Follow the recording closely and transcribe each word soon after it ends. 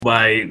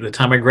By the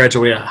time I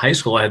graduated high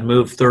school, I had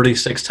moved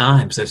 36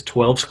 times. That's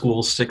 12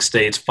 schools, 6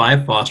 states,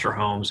 5 foster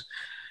homes.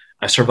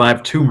 I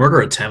survived 2 murder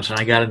attempts, and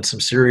I got in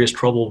some serious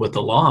trouble with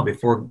the law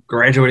before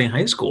graduating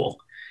high school.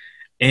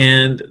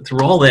 And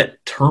through all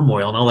that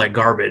turmoil and all that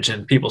garbage,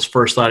 and people's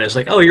first thought is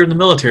like, "Oh, you're in the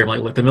military." I'm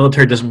like, "Look, the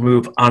military doesn't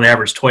move on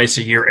average twice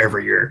a year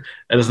every year.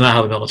 That is not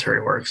how the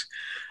military works."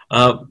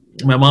 Uh,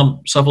 my mom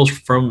suffers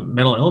from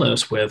mental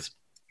illness with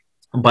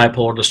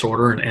bipolar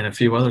disorder and a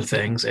few other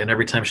things. And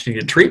every time she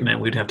needed treatment,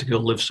 we'd have to go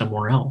live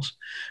somewhere else.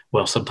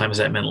 Well, sometimes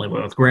that meant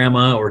living with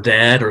grandma or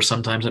dad, or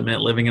sometimes it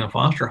meant living in a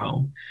foster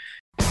home.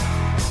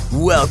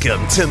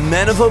 Welcome to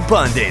Men of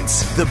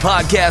Abundance, the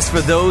podcast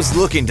for those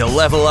looking to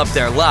level up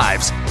their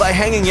lives by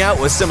hanging out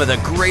with some of the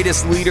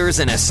greatest leaders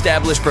and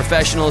established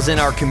professionals in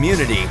our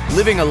community,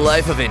 living a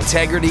life of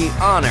integrity,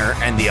 honor,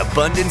 and the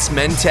abundance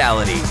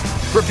mentality.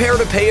 Prepare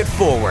to pay it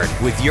forward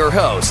with your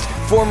host,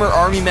 former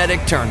Army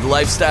medic turned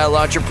lifestyle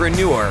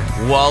entrepreneur,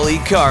 Wally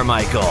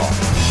Carmichael.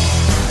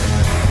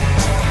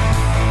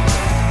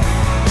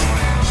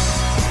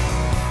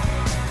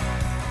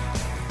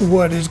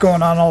 What is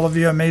going on, all of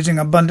you amazing,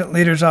 abundant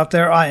leaders out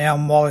there? I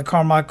am Wally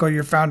Carmichael,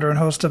 your founder and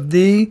host of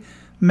the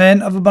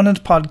Men of Abundance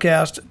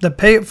podcast, the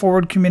Pay It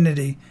Forward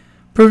community,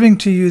 proving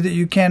to you that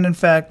you can, in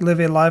fact, live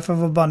a life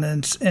of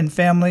abundance in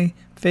family,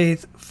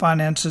 faith,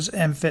 finances,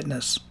 and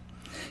fitness.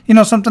 You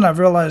know, something I've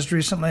realized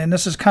recently, and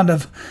this is kind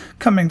of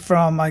coming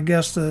from, I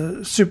guess,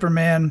 the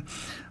Superman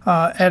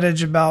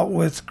adage about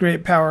with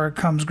great power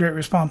comes great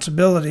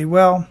responsibility.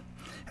 Well,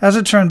 as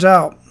it turns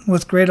out,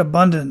 with great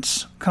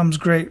abundance comes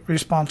great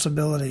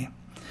responsibility.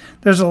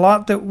 There's a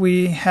lot that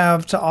we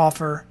have to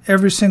offer,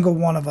 every single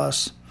one of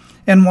us,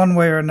 in one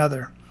way or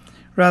another.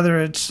 Rather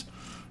it's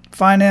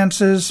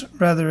finances,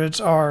 rather it's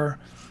our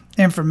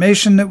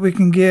information that we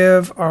can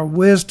give, our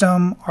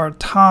wisdom, our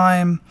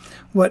time,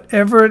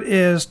 whatever it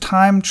is,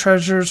 time,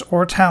 treasures,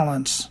 or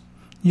talents,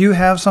 you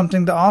have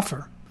something to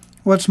offer.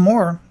 What's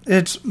more,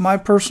 it's my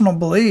personal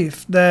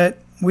belief that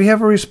we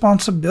have a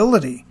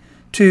responsibility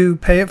to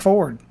pay it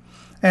forward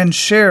and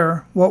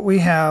share what we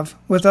have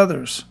with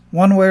others,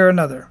 one way or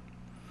another.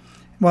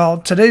 Well,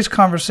 today's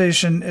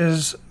conversation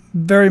is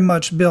very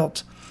much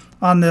built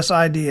on this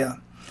idea.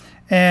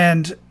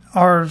 And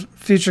our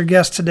featured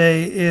guest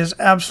today is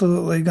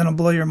absolutely going to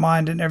blow your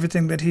mind in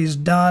everything that he's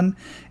done,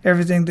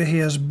 everything that he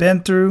has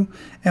been through,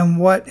 and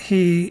what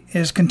he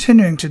is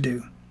continuing to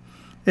do.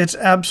 It's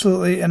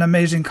absolutely an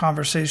amazing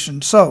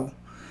conversation. So,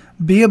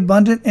 be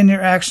abundant in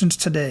your actions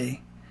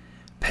today.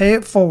 Pay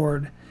it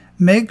forward.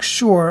 Make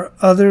sure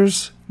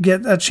others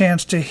get a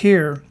chance to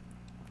hear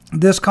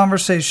this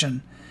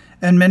conversation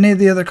and many of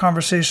the other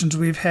conversations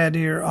we've had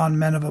here on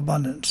Men of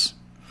Abundance.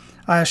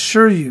 I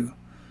assure you,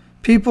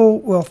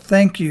 people will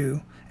thank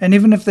you, and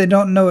even if they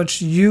don't know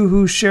it's you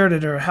who shared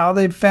it or how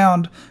they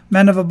found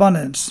Men of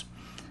Abundance,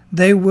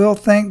 they will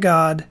thank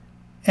God,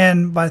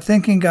 and by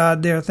thanking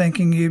God, they are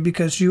thanking you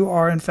because you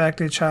are, in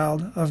fact, a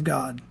child of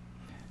God.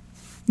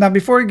 Now,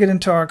 before we get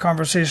into our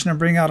conversation and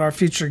bring out our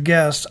featured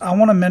guest, I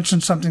want to mention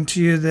something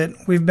to you that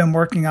we've been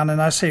working on,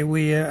 and I say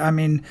we, I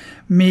mean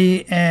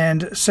me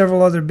and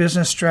several other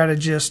business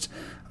strategists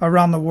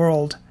around the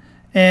world,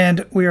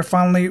 and we are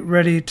finally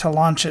ready to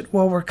launch it.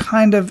 Well, we're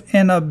kind of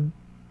in a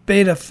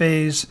beta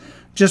phase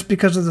just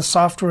because of the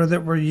software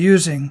that we're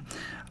using.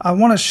 I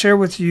want to share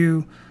with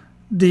you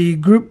the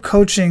group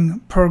coaching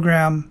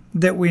program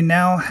that we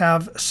now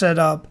have set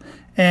up,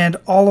 and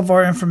all of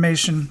our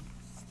information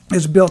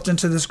is built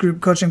into this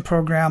group coaching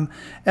program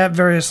at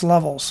various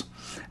levels.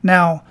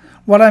 Now,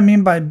 what I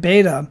mean by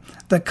beta,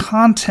 the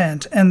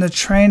content and the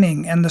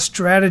training and the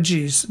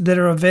strategies that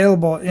are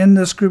available in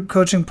this group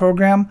coaching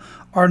program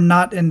are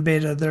not in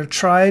beta. They're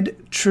tried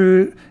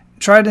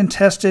and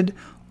tested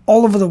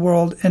all over the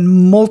world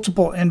in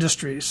multiple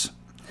industries.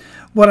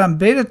 What I'm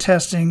beta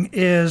testing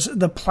is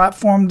the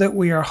platform that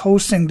we are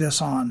hosting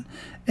this on.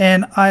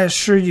 And I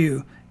assure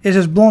you, it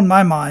has blown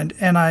my mind,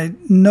 and I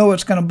know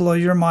it's going to blow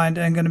your mind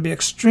and going to be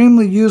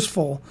extremely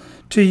useful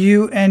to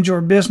you and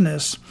your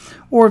business,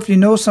 or if you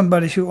know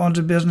somebody who owns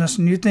a business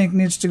and you think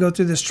needs to go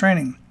through this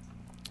training.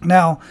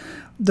 Now,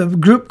 the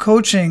group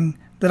coaching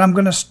that I'm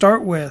going to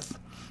start with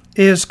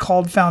is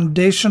called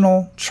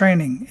Foundational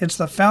Training. It's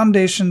the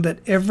foundation that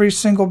every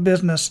single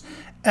business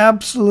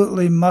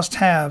absolutely must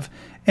have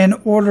in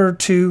order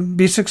to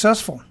be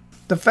successful.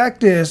 The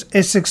fact is,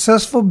 a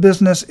successful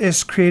business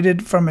is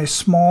created from a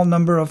small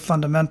number of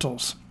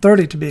fundamentals,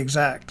 30 to be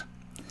exact.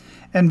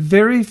 And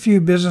very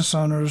few business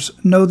owners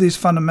know these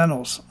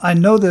fundamentals. I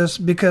know this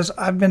because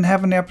I've been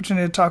having the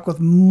opportunity to talk with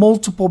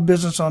multiple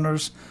business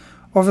owners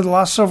over the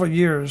last several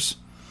years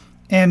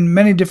in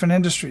many different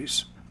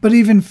industries. But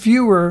even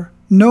fewer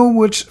know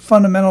which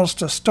fundamentals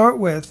to start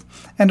with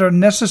and are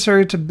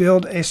necessary to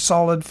build a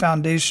solid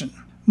foundation,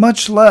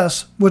 much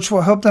less which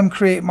will help them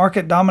create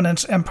market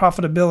dominance and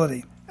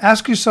profitability.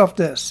 Ask yourself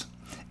this: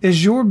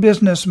 is your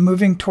business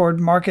moving toward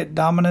market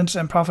dominance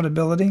and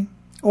profitability?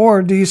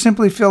 Or do you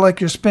simply feel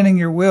like you're spinning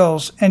your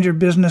wheels and your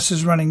business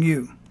is running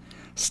you?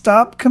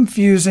 Stop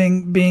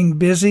confusing being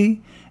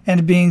busy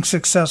and being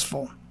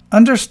successful.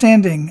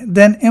 Understanding,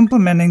 then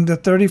implementing the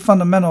 30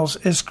 fundamentals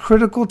is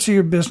critical to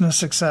your business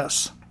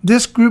success.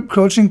 This group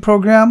coaching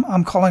program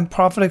I'm calling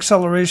Profit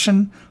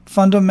Acceleration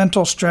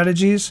Fundamental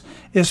Strategies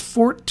is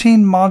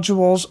 14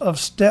 modules of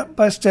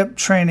step-by-step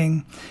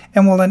training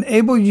and will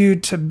enable you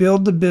to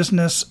build the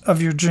business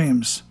of your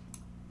dreams.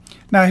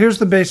 Now here's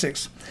the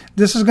basics.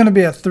 This is going to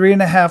be a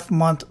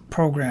 3.5-month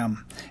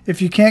program.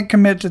 If you can't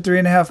commit to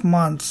 3.5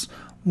 months,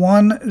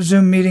 one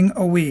Zoom meeting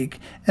a week,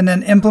 and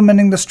then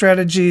implementing the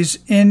strategies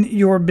in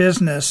your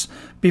business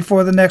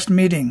before the next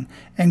meeting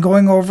and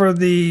going over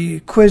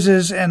the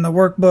quizzes and the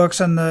workbooks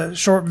and the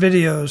short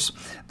videos,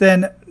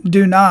 then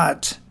do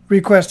not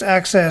request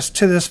access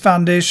to this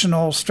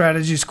foundational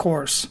strategies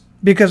course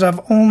because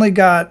I've only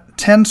got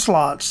 10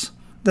 slots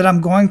that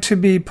I'm going to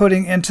be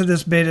putting into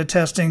this beta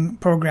testing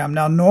program.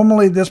 Now,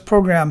 normally this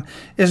program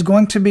is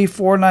going to be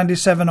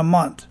 $497 a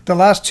month. The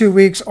last 2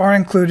 weeks are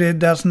included.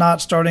 That's not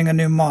starting a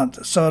new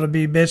month. So it'll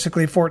be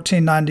basically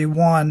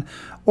 $1491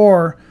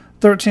 or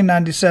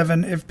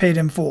 $1397 if paid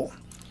in full.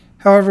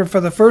 However, for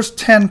the first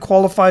 10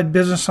 qualified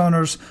business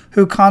owners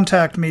who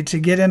contact me to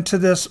get into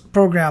this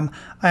program,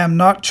 I am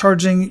not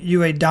charging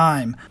you a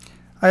dime.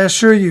 I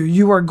assure you,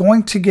 you are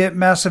going to get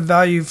massive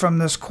value from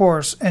this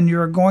course and you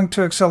are going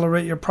to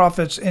accelerate your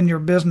profits in your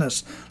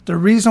business. The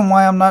reason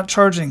why I'm not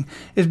charging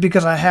is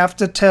because I have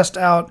to test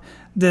out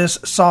this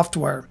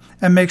software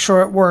and make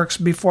sure it works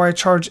before I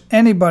charge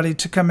anybody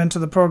to come into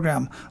the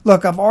program.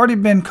 Look, I've already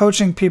been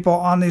coaching people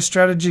on these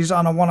strategies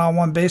on a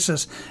one-on-one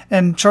basis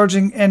and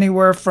charging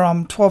anywhere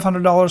from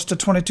 $1,200 to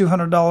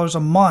 $2,200 a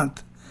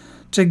month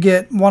to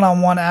get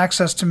one-on-one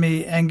access to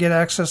me and get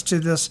access to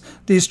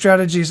these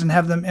strategies and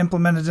have them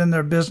implemented in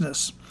their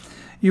business.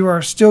 You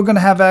are still going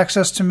to have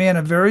access to me in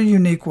a very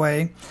unique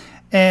way,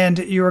 and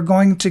you are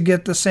going to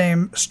get the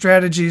same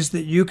strategies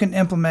that you can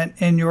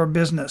implement in your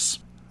business.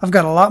 I've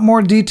got a lot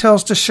more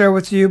details to share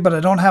with you, but I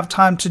don't have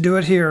time to do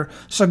it here.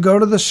 So go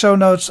to the show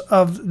notes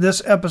of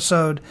this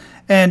episode,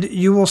 and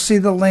you will see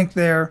the link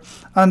there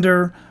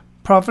under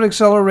Profit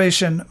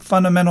Acceleration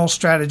Fundamental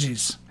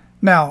Strategies.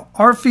 Now,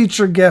 our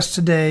featured guest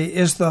today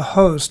is the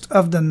host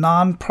of the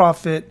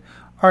Nonprofit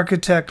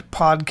Architect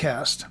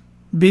podcast.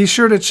 Be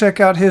sure to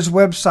check out his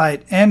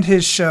website and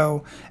his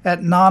show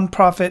at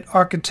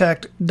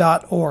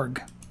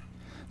nonprofitarchitect.org.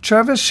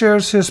 Travis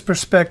shares his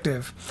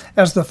perspective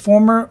as the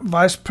former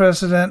vice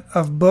president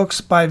of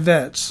Books by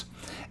Vets,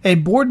 a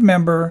board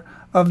member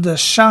of the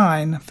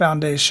Shine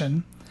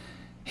Foundation.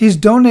 He's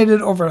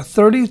donated over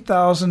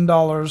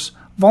 $30,000,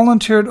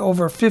 volunteered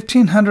over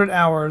 1,500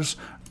 hours,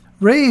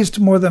 raised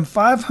more than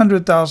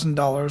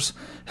 $500,000,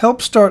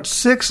 helped start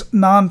 6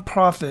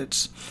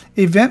 nonprofits,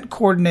 event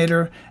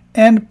coordinator,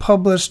 and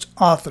published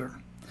author.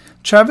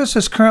 Travis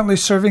is currently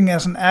serving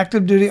as an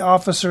active duty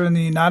officer in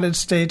the United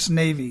States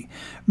Navy,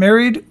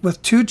 married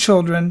with 2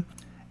 children,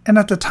 and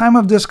at the time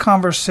of this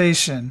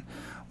conversation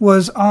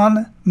was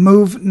on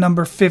move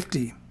number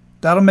 50.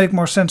 That'll make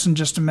more sense in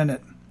just a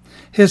minute.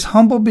 His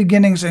humble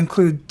beginnings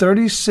include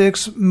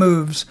 36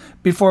 moves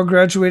before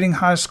graduating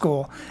high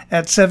school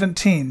at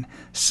 17,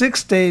 6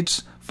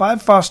 states,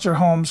 5 foster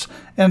homes,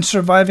 and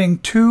surviving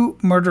 2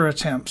 murder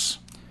attempts.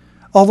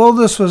 Although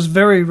this was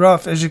very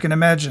rough, as you can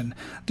imagine,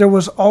 there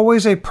was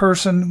always a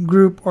person,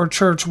 group, or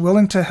church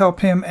willing to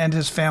help him and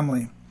his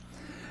family.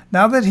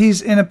 Now that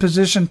he's in a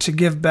position to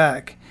give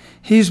back,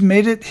 he's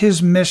made it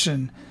his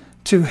mission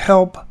to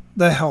help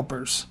the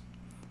helpers.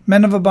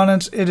 Men of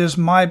Abundance, it is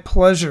my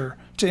pleasure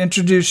to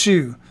introduce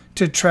you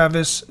to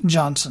Travis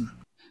Johnson.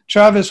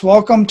 Travis,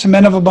 welcome to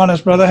Men of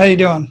Abundance, brother. How you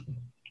doing?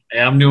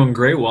 Hey, I'm doing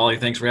great, Wally.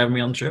 Thanks for having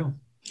me on the show.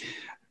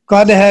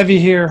 Glad to have you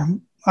here.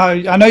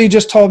 I know you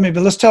just told me,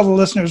 but let's tell the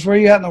listeners, where are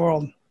you at in the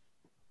world?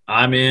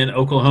 I'm in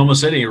Oklahoma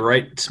City,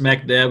 right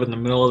smack dab in the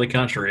middle of the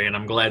country, and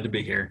I'm glad to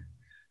be here.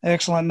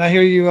 Excellent. I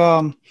hear you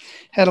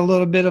had a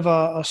little bit of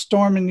a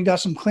storm and you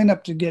got some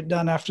cleanup to get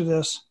done after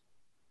this.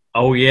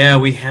 Oh, yeah,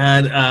 we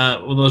had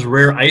one of those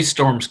rare ice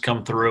storms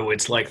come through.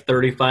 It's like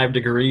 35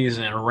 degrees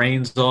and it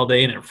rains all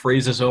day and it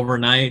freezes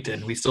overnight.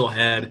 And we still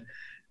have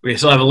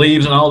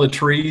leaves on all the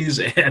trees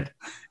and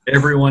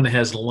everyone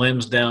has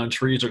limbs down.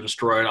 Trees are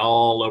destroyed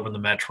all over the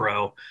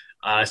metro.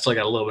 I still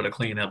got a little bit of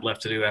cleanup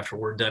left to do after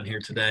we're done here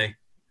today.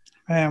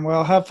 Man,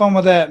 well, have fun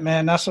with that,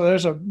 man.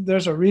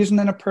 There's a reason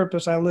and a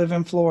purpose. I live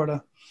in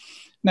Florida.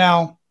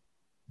 Now,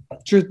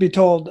 truth be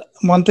told,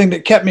 one thing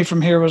that kept me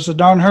from here was the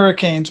darn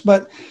hurricanes.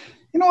 But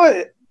you know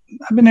what?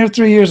 I've been here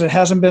 3 years. It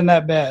hasn't been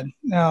that bad.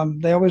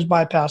 They always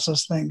bypass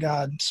us, thank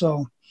God.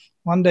 So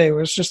one day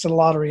it's just a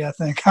lottery, I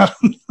think. I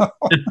don't know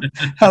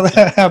how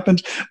that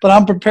happens, but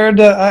I'm prepared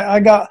to. I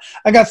got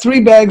 3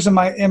 bags in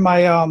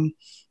my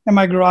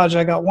garage.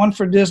 I got one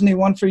for Disney,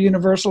 one for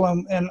Universal,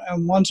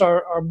 and one's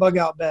our bug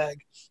out bag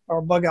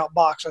or bug out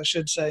box, I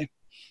should say.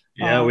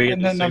 Yeah,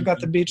 and then I've got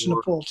the beach and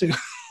the pool too.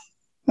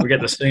 We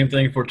got the same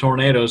thing for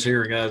tornadoes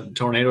here. We got a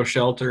tornado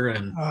shelter,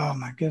 and oh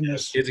my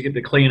goodness, kids get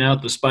to clean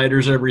out the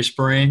spiders every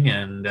spring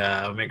and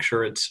make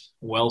sure it's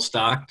well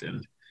stocked.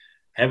 And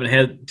haven't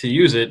had to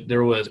use it.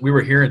 We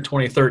were here in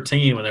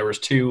 2013 when there was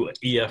 2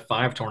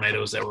 EF5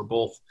 tornadoes that were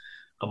both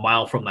a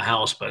mile from the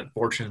house, but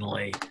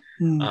fortunately,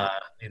 Mm.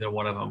 neither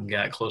one of them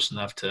got close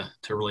enough to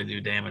really do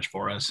damage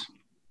for us.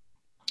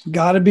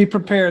 Got to be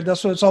prepared.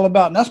 That's what it's all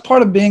about. And that's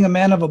part of being a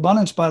man of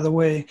abundance, by the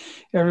way,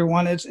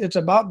 everyone. It's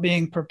about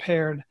being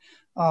prepared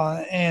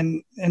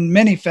and in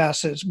many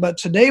facets. But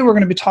today we're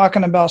going to be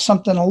talking about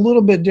something a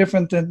little bit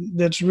different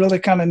that's really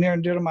kind of near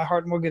and dear to my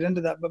heart, and we'll get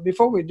into that. But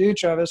before we do,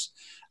 Travis,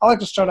 I like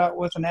to start out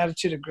with an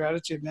attitude of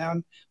gratitude now.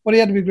 And what do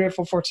you have to be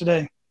grateful for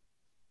today?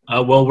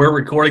 Well, we're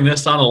recording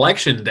this on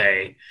Election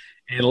Day,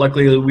 and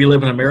luckily we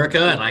live in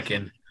America, and I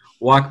can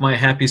walk my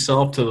happy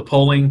self to the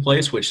polling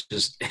place, which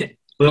is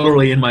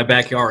literally in my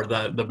backyard.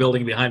 The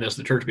building behind us,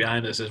 the church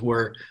behind us, is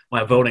where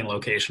my voting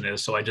location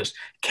is. So I just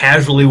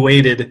casually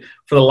waited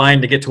for the line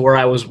to get to where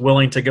I was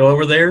willing to go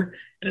over there.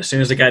 And as soon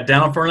as it got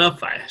down far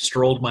enough, I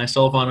strolled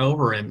myself on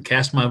over and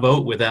cast my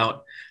vote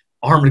without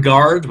armed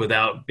guards,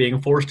 without being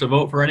forced to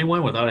vote for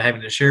anyone, without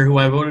having to share who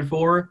I voted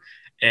for.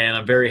 And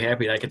I'm very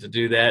happy that I get to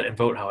do that and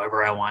vote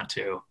however I want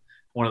to.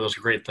 One of those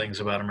great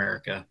things about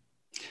America.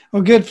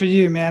 Well, good for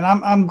you, man.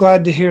 I'm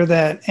glad to hear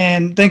that,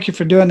 and thank you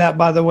for doing that,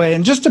 by the way.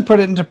 And just to put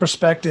it into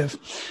perspective,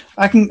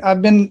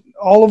 I've been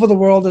all over the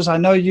world, as I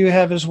know you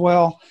have as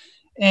well.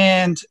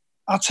 And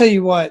I'll tell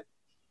you what,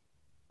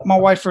 my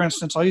wife, for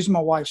instance, I'll use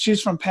my wife.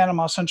 She's from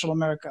Panama, Central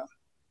America.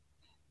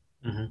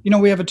 Mm-hmm. You know,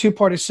 we have a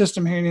 2-party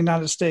system here in the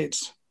United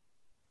States.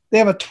 They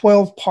have a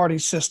 12-party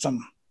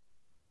system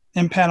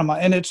in Panama,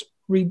 and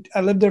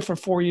I lived there for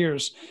 4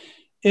 years.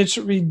 It's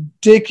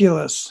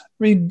ridiculous,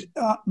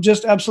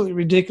 just absolutely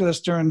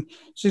ridiculous during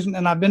season.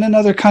 And I've been in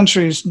other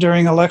countries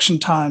during election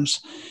times.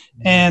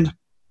 And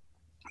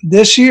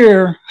this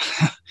year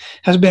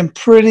has been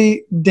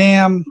pretty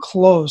damn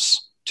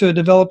close to a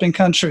developing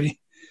country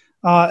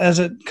as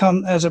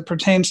it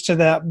pertains to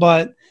that.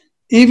 But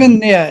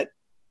even yet,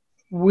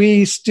 a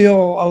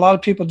lot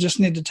of people just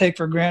need to take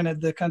for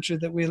granted the country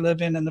that we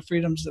live in and the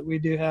freedoms that we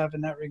do have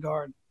in that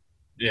regard.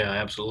 Yeah,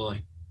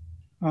 absolutely.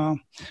 Well,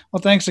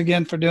 thanks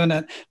again for doing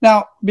that.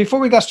 Now, before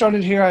we got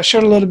started here, I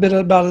shared a little bit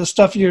about the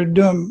stuff you're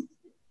doing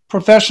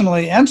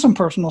professionally and some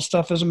personal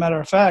stuff, as a matter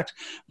of fact.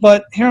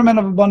 But here at Men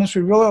of Abundance,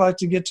 we really like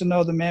to get to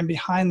know the man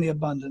behind the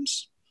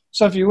abundance.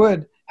 So if you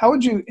would, how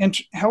would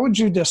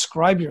you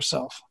describe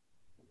yourself?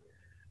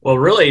 Well,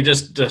 really,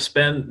 just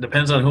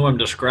depends on who I'm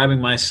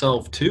describing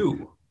myself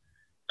to.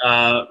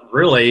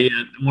 Really,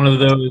 one of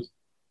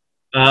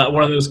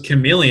those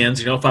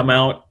chameleons. You know, if I'm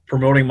out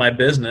promoting my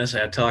business,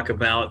 I talk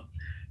about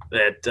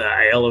that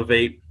I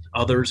elevate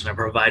others and I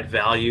provide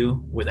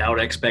value without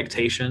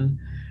expectation,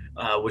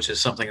 which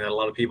is something that a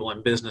lot of people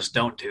in business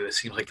don't do. It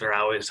seems like they're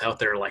always out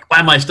there like,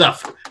 buy my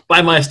stuff.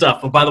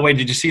 Oh, by the way,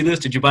 did you see this?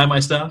 Did you buy my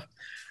stuff?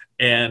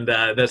 And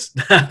that's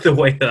not the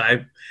way that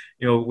I,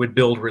 would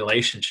build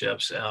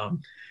relationships.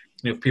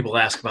 If people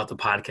ask about the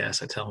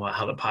podcast, I tell them about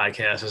how the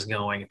podcast is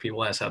going. If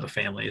people ask how the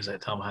family is, I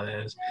tell them how that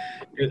is.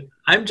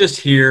 I'm just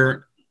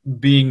here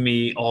being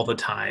me all the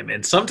time.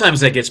 And sometimes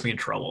that gets me in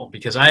trouble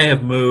because I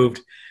have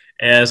moved,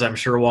 as I'm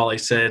sure Wally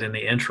said in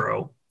the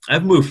intro,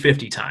 I've moved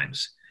 50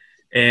 times,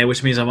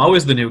 which means I'm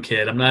always the new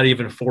kid. I'm not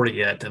even 40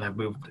 yet, and I've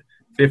moved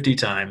 50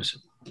 times.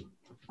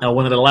 Now,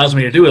 what it allows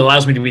me to do, it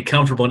allows me to be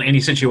comfortable in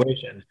any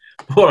situation.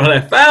 But what I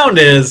found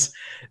is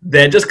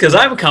that just because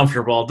I'm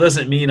comfortable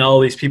doesn't mean all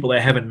these people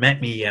that haven't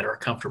met me yet are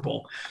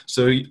comfortable.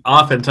 So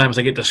oftentimes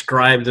I get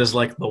described as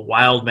like the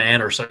wild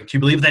man or something. Can you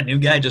believe that new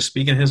guy just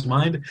speaking his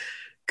mind?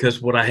 Because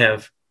what I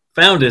have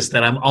found is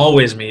that I'm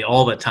always me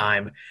all the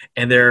time,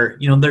 and they're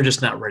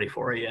just not ready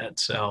for it yet.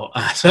 So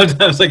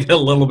sometimes I get a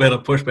little bit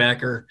of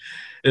pushback, or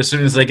as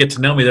soon as they get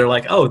to know me, they're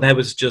like, "Oh, that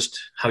was just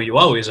how you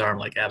always are." I'm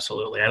like,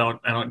 "Absolutely, I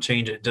don't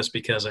change it just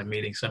because I'm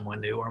meeting someone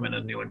new or I'm in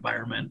a new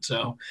environment."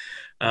 So,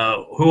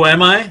 who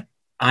am I?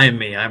 I am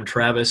me. I'm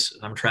Travis.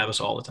 I'm Travis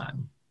all the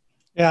time.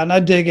 Yeah, and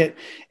I dig it.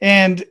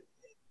 And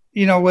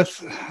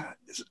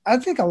I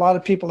think a lot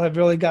of people have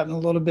really gotten a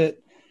little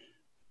bit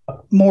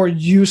more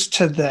used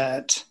to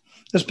that,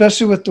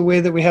 especially with the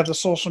way that we have the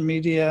social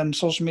media and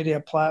social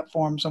media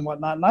platforms and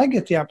whatnot. And I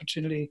get the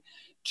opportunity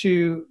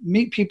to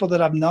meet people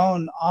that I've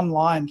known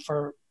online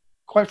for,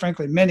 quite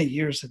frankly, many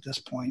years at this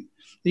point.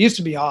 It used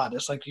to be odd.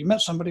 It's like, you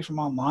met somebody from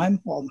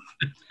online? Well,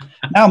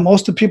 now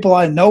most of the people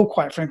I know,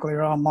 quite frankly,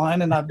 are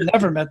online, and I've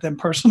never met them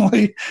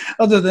personally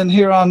other than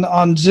here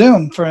on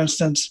Zoom, for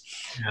instance.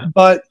 Yeah.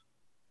 But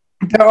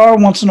there are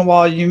once in a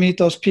while you meet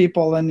those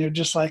people and you're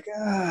just like,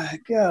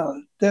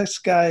 God, this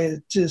guy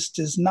just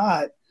is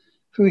not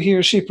who he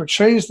or she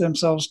portrays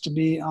themselves to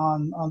be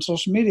on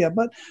social media.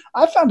 But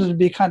I found it to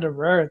be kind of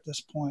rare at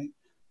this point.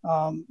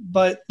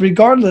 But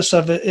regardless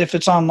of it, if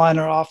it's online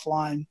or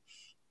offline,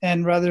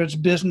 and whether it's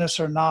business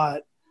or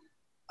not,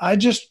 I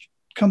just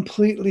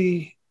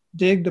completely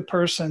dig the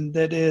person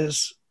that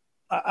is,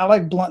 I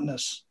like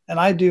bluntness. And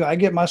I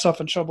get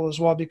myself in trouble as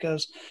well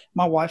because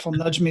my wife will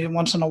nudge me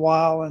once in a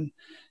while and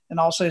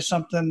I'll say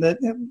something that,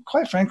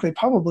 quite frankly,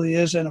 probably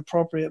is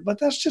inappropriate, but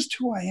that's just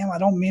who I am. I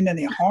don't mean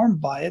any harm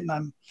by it.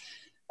 And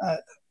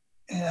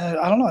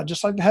I don't know. I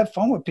just like to have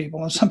fun with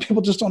people. And some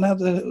people just don't have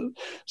the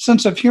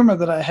sense of humor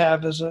that I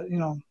have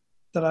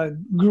that I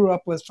grew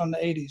up with from the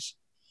 80s.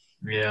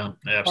 Yeah,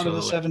 part of the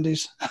absolutely.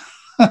 70s.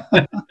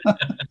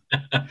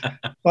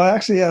 Well,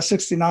 actually, yeah,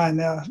 69.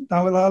 Yeah.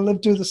 I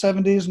lived through the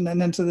 70s and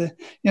then into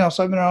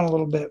so I've been around a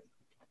little bit.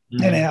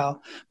 Hmm. Anyhow,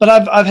 but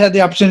I've had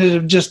the opportunity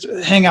to just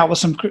hang out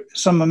with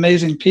some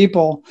amazing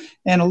people,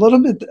 and a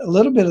little bit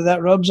of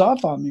that rubs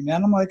off on me,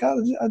 man. I'm like, I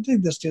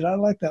dig this dude. I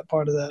like that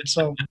part of that.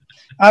 So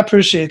I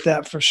appreciate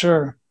that for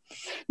sure.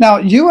 Now,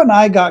 you and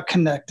I got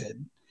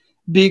connected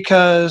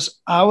because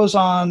I was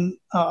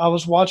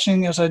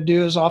watching, as I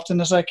do as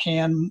often as I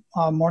can,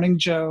 Morning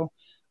Joe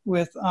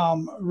with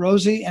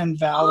Rosie and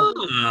Valerie.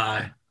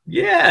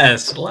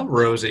 Yes, love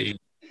Rosie.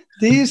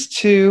 These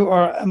two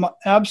are my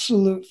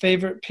absolute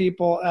favorite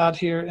people out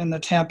here in the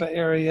Tampa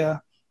area,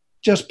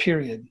 just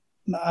period.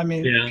 I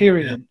mean, Yeah, yeah.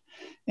 period.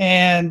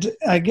 And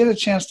I get a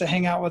chance to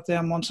hang out with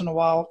them once in a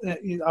while.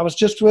 I was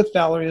just with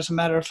Valerie, as a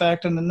matter of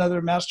fact, in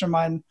another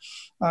mastermind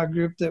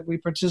group that we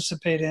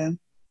participate in.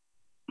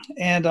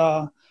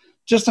 And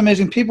just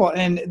amazing people.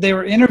 And they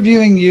were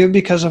interviewing you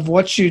because of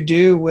what you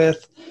do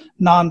with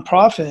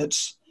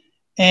nonprofits.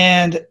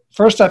 And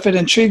first off, it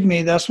intrigued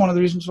me. That's one of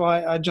the reasons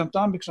why I jumped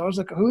on, because I was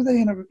like, who are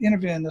they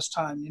interviewing this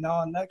time?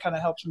 And that kind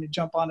of helps me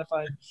jump on if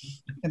I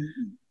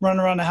can run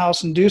around the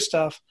house and do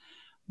stuff.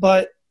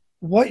 But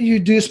what you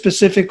do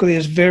specifically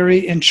is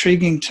very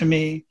intriguing to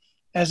me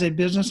as a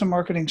business and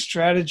marketing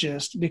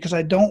strategist, because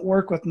I don't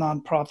work with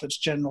nonprofits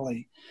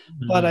generally,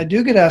 but I Mhm.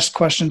 do get asked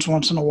questions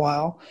once in a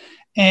while.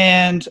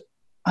 And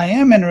I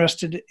am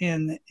interested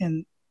in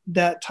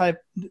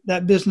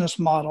that business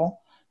model,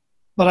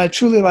 but I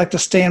truly like to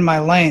stay in my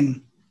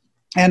lane.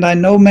 And I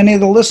know many of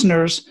the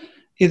listeners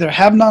either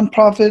have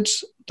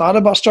nonprofits, thought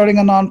about starting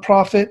a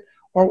nonprofit,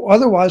 or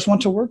otherwise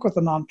want to work with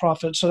a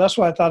nonprofit. So that's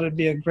why I thought it'd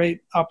be a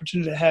great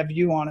opportunity to have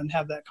you on and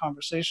have that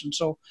conversation.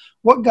 So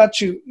what got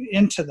you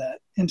into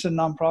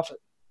nonprofit?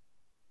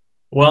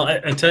 Well,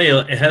 I tell you,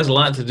 it has a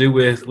lot to do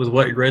with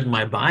what you read in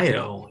my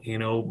bio.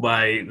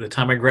 By the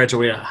time I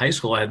graduated high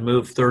school, I had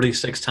moved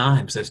 36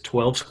 times. That's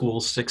 12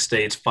 schools, 6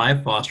 states,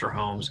 5 foster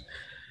homes.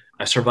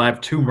 I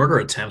survived 2 murder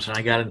attempts, and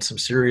I got in some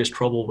serious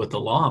trouble with the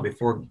law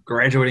before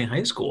graduating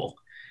high school.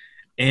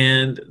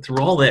 And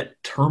through all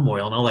that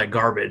turmoil and all that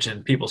garbage,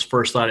 and people's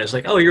first thought is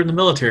like, "Oh, you're in the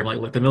military." I'm like,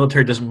 "Look, the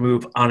military doesn't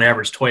move on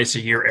average twice a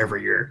year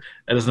every year.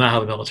 That is not how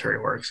the military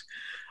works."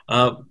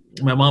 Uh,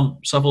 my mom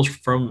suffers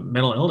from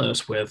mental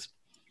illness with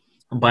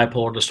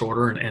bipolar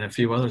disorder and a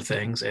few other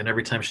things. And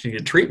every time she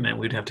needed treatment,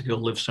 we'd have to go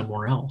live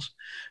somewhere else.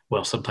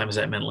 Well, sometimes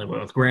that meant living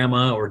with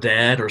grandma or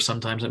dad, or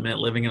sometimes it meant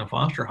living in a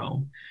foster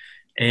home.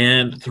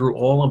 And through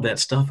all of that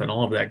stuff and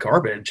all of that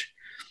garbage,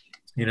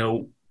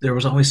 there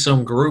was always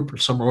some group or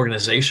some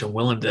organization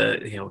willing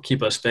to,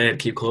 keep us fed,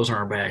 keep clothes on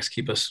our backs,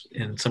 keep us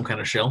in some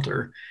kind of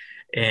shelter.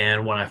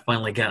 And when I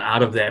finally got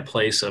out of that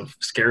place of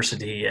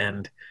scarcity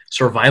and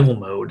survival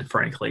mode,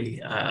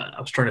 frankly, I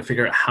was trying to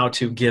figure out how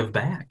to give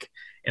back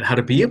and how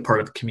to be a part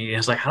of the community. I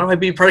was like, how do I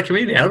be a part of the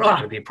community? I don't know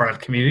how to be a part of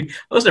the community.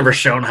 I was never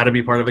shown how to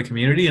be part of a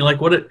community. And like,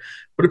 what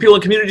do people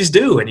in communities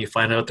do? And you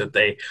find out that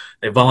they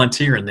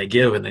volunteer and they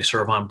give and they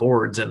serve on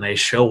boards and they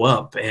show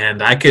up.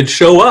 And I could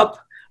show up.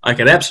 I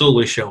could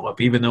absolutely show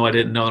up, even though I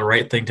didn't know the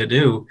right thing to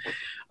do.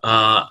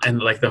 And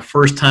like the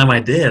first time I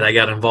did, I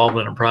got involved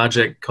in a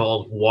project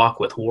called Walk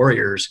with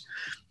Warriors.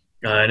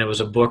 And it was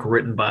a book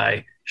written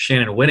by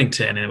Shannon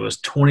Whittington, and it was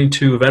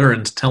 22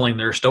 veterans telling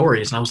their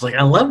stories. And I was like,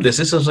 I love this.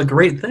 This is a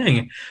great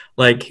thing.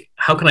 Like,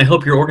 how can I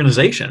help your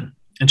organization?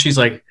 And she's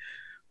like,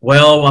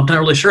 well, I'm not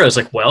really sure. I was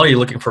like, well, are you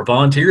looking for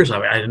volunteers?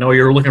 I know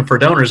you're looking for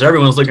donors.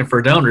 Everyone's looking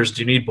for donors.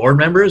 Do you need board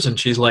members? And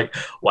she's like,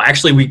 well,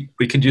 actually,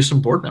 we could do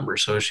some board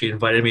members. So she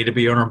invited me to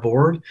be on her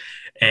board,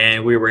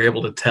 and we were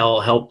able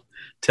to help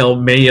tell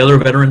many other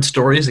veteran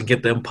stories and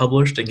get them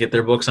published and get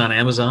their books on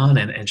Amazon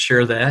and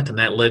share that. And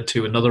that led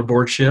to another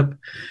boardship.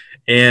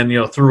 And,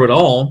 through it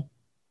all,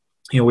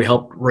 we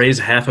helped raise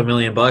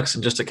 $500,000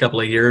 in just a couple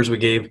of years. We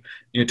gave,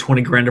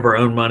 20 grand of our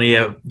own money.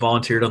 I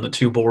volunteered on the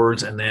 2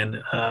 boards. And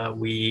then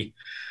we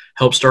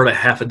helped start a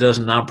half a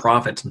dozen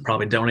nonprofits and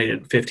probably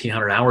donated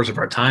 1,500 hours of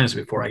our times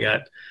before I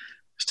got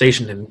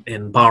stationed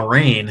in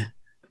Bahrain.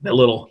 That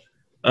little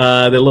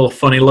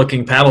funny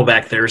looking paddle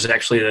back there is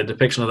actually a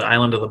depiction of the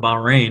island of the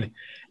Bahrain.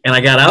 And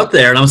I got out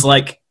there and I was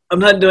like, I'm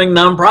not doing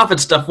nonprofit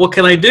stuff. What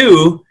can I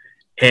do?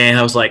 And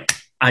I was like,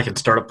 I can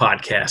start a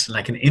podcast and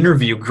I can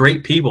interview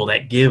great people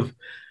that give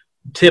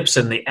tips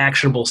and the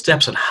actionable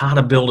steps on how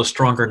to build a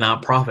stronger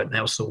nonprofit. And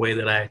that was the way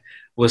that I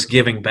was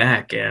giving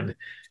back. And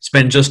it's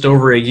been just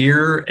over a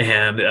year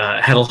and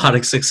had a lot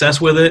of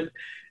success with it.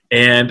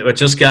 And I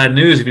just got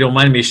news, if you don't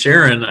mind me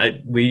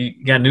sharing,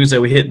 we got news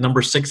that we hit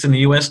number 6 in the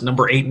U.S.,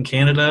 number 8 in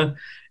Canada,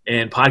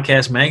 and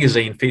Podcast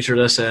Magazine featured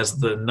us as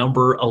the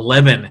number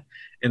 11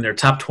 in their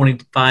top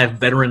 25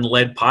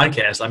 veteran-led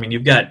podcasts. I mean,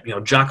 you've got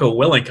Jocko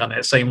Willink on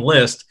that same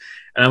list,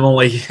 and I'm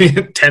only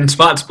 10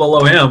 spots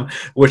below him,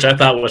 which I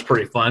thought was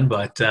pretty fun.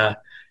 But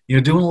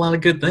doing a lot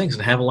of good things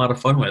and having a lot of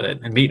fun with it,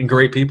 and meeting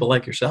great people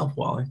like yourself,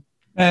 Wally.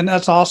 Man,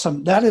 that's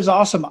awesome. That is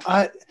awesome.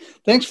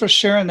 Thanks for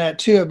sharing that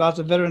too about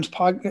the Veterans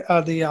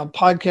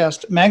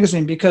Podcast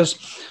magazine, because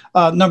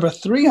number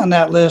 3 on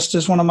that list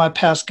is one of my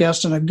past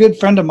guests and a good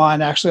friend of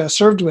mine. Actually, I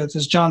served with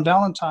is John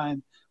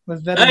Valentine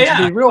with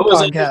Veterans Be Real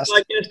podcast.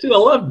 Too. I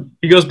love him.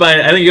 He goes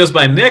by. I think he goes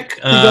by Nick.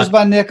 He goes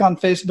by Nick on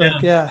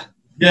Facebook.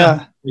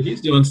 Yeah.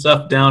 He's doing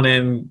stuff down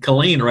in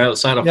Killeen, right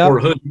outside of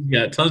Fort Hood. He's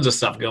got tons of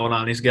stuff going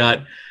on. He's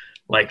got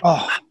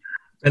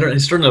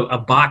he's starting a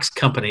box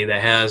company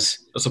that has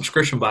a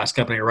subscription box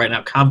company right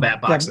now,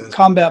 Combat Boxes. Yeah,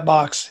 Combat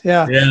Box,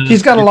 yeah.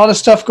 He's got a lot of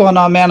stuff going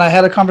on, man. I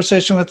had a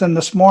conversation with him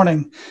this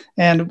morning,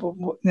 and it's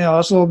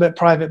a little bit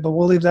private, but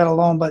we'll leave that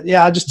alone. But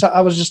yeah, I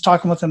was just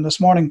talking with him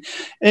this morning.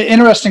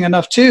 Interesting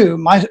enough, too,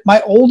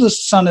 my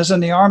oldest son is in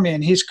the Army,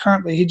 and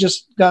he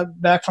just got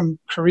back from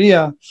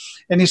Korea,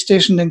 and he's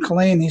stationed in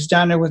Killeen. He's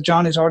down there with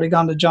John. He's already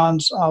gone to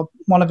John's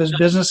one of his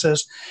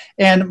businesses.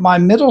 And my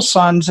middle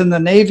son's in the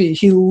Navy.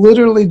 He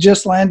literally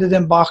just landed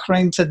in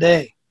Bahrain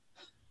today.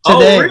 Oh,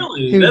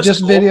 really? He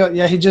just cool.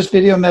 He just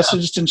video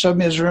messaged and showed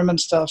me his room and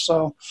stuff.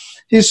 So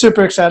he's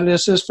super excited.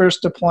 It's his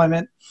first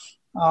deployment.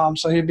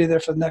 So he'd be there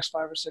for the next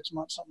 5 or 6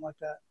 months, something like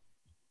that.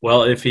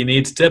 Well, if he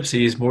needs tips,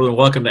 he's more than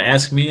welcome to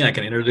ask me. I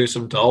can introduce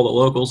him to all the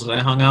locals that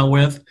I hung out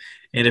with.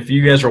 And if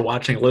you guys are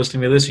watching and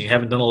listening to this and you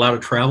haven't done a lot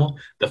of travel,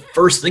 the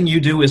first thing you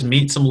do is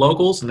meet some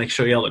locals, and they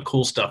show you all the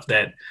cool stuff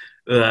that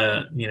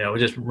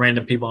just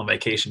random people on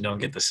vacation don't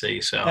get to see.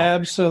 So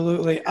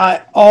absolutely.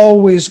 I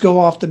always go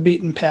off the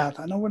beaten path.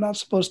 I know we're not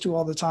supposed to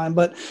all the time,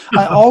 but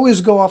I always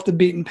go off the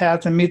beaten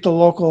path and meet the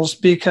locals,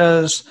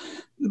 because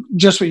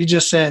just what you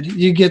just said,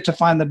 you get to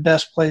find the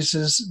best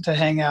places to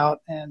hang out,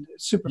 and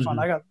it's super fun.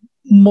 I got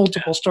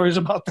multiple stories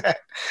about that.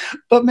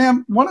 But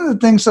man, one of the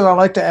things that I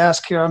like to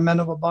ask here on Men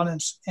of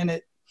Abundance, and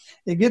it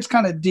gets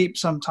kind of deep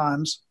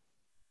sometimes,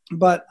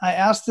 but I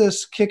ask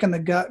this kick in the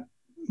gut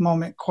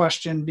moment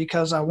question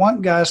because I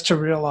want guys to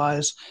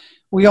realize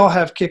we all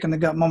have kick in the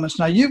gut moments.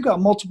 Now, you've got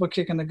multiple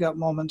kick in the gut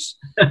moments.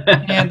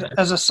 And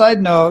as a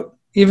side note,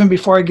 even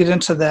before I get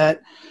into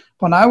that,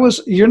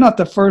 you're not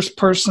the first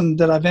person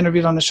that I've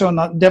interviewed on the show,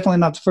 definitely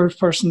not the first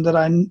person that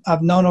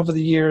I've known over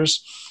the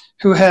years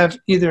who have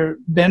either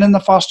been in the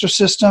foster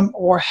system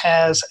or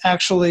has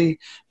actually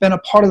been a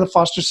part of the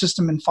foster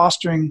system in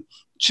fostering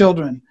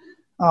children.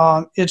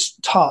 It's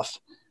tough.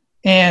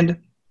 And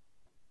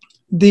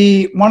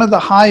one of the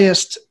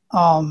highest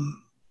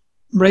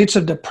rates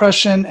of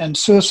depression and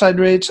suicide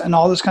rates and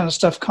all this kind of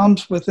stuff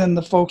comes within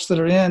the folks that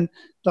are in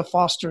the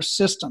foster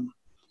system.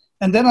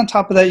 And then on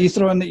top of that, you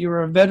throw in that you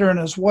were a veteran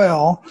as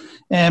well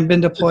and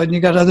been deployed, and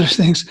you got other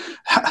things.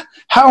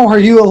 How are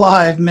you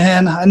alive,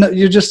 man? I know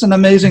you're just an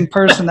amazing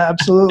person,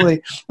 absolutely.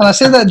 And I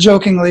say that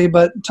jokingly,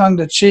 but tongue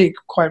to cheek,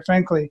 quite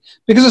frankly,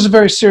 because it's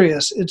very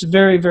serious. It's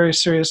very, very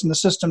serious, and the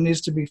system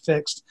needs to be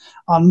fixed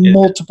on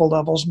multiple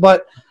levels.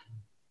 But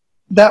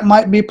that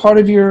might be part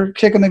of your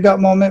kick in the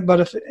gut moment.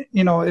 But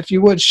if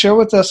you would share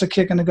with us a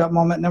kick in the gut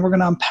moment, and then we're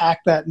going to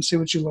unpack that and see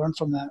what you learned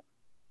from that.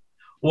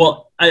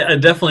 Well, I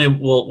definitely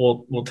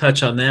will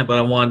touch on that, but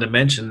I wanted to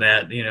mention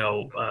that,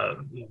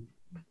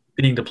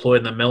 being deployed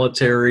in the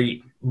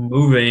military,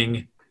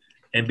 moving,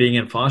 and being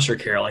in foster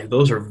care, like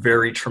those are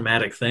very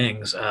traumatic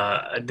things.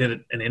 I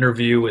did an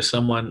interview with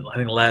someone, I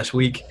think last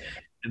week,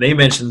 and they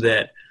mentioned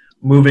that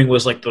moving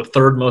was like the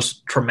third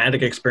most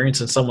traumatic experience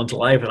in someone's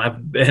life, and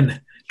I've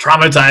been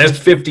traumatized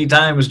 50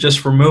 times just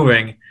for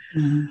moving.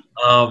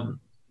 Mm-hmm.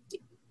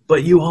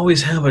 But you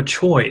always have a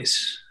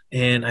choice,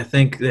 and I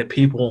think that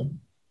people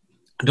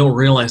don't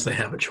realize they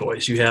have a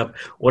choice. You have,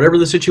 whatever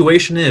the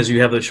situation is, you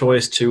have the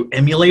choice to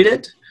emulate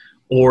it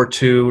or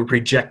to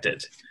reject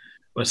it.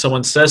 When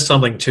someone says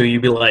something to you,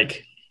 be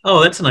like,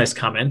 oh, that's a nice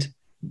comment.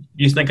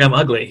 You think I'm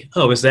ugly.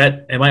 Oh,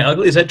 am I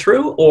ugly? Is that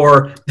true?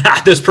 Or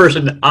this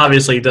person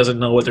obviously doesn't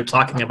know what they're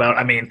talking about.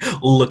 I mean,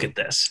 look at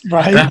this.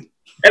 Right. And,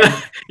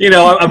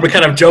 I'm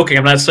kind of joking.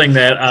 I'm not saying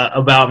that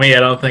about me. I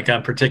don't think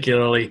I'm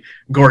particularly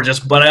gorgeous,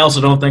 but I also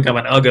don't think I'm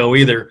an uggo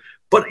either.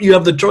 But you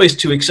have the choice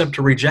to accept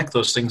or reject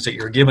those things that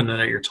you're given and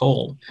that you're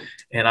told.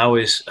 And I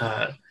always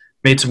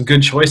made some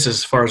good choices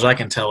as far as I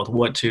can tell with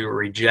what to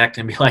reject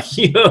and be like,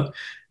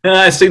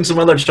 I've seen some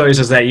other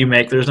choices that you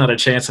make. There's not a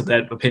chance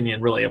that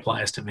opinion really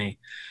applies to me.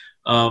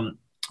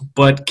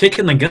 But kick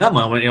in the gut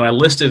moment, I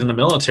listed in the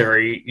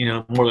military,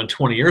 more than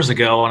 20 years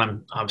ago,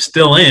 and I'm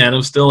still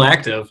I'm still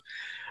active,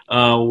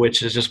 which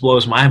just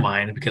blows my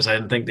mind because I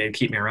didn't think they'd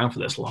keep me around for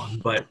this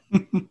long. But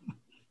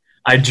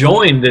I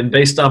joined, and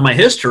based on my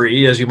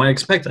history, as you might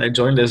expect, I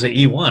joined as an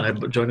E1.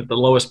 I joined at the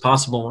lowest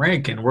possible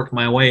rank and worked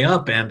my way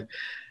up. And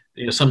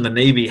something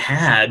the Navy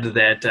had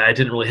that I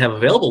didn't really have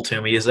available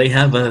to me is they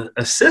have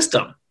a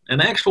system, an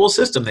actual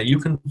system that you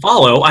can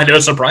follow. I know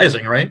it's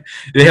surprising, right?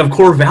 They have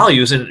core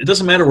values, and it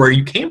doesn't matter where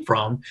you came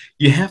from.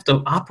 You have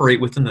to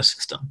operate within the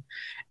system.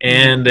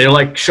 And they're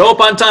like, show up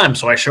on time.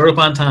 So I showed up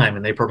on time,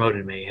 and they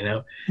promoted me,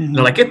 Mm-hmm. And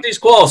they're like, get these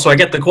quals. So I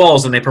get the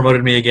quals, and they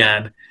promoted me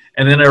again.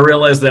 And then I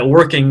realized that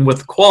working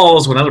with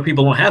quals when other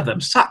people don't have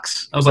them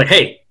sucks. I was like,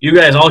 hey, you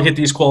guys all get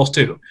these quals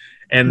too.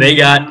 And they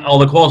got all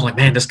the calls like,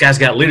 man, this guy's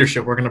got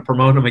leadership. We're going to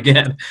promote him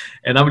again.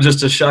 And I'm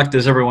just as shocked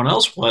as everyone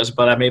else was,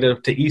 but I made it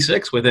up to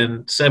E6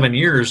 within 7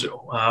 years, as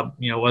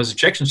a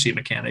ejection seat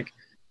mechanic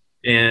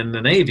in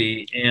the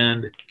Navy.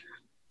 And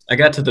I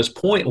got to this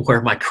point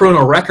where my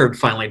chrono record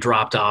finally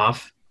dropped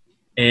off,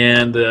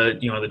 and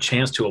the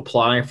chance to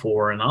apply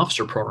for an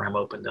officer program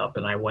opened up,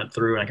 and I went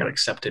through and I got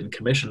accepted and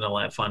commissioned and all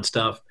that fun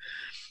stuff.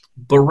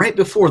 But right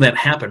before that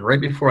happened,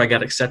 right before I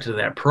got accepted to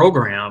that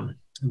program,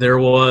 there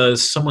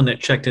was someone that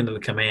checked into the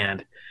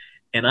command,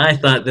 and I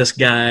thought this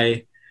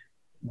guy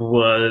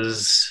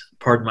was,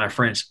 pardon my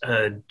French,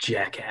 a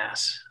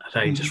jackass. I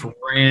thought he just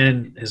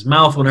ran his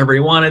mouth whenever he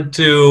wanted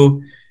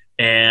to,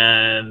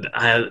 and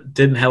I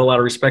didn't have a lot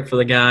of respect for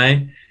the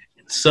guy.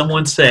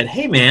 Someone said,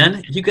 hey,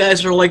 man, you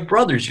guys are like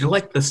brothers. You're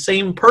like the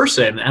same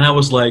person. And I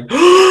was like,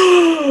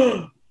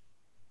 I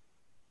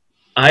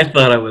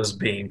thought I was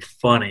being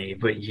funny,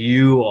 but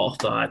you all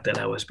thought that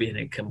I was being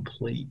a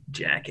complete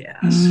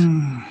jackass.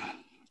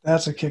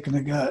 That's a kick in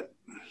the gut.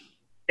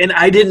 And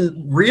I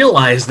didn't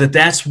realize that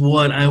that's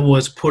what I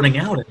was putting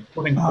out and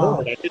putting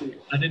forward.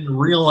 I didn't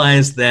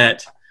realize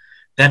that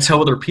that's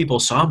how other people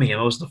saw me. It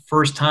was the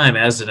first time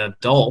as an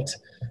adult,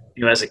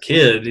 as a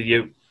kid,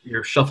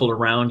 you're shuffled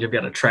around. You've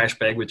got a trash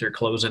bag with your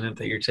clothes in it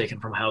that you're taking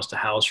from house to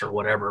house or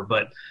whatever.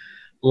 But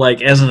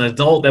like as an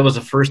adult, that was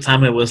the first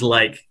time it was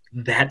like,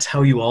 that's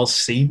how you all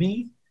see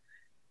me.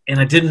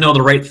 And I didn't know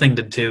the right thing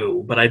to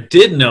do, but I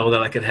did know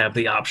that I could have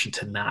the option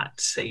to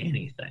not say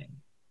anything.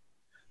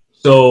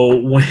 So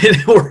when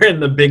we're in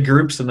the big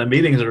groups and the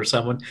meetings or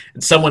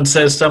someone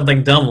says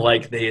something dumb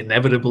like they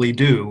inevitably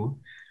do,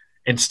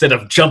 instead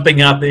of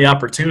jumping at the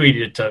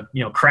opportunity to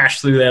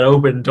crash through that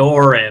open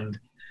door and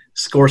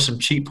score some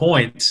cheap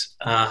points,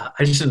 I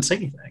just didn't say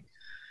anything.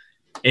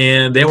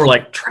 And they were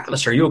like,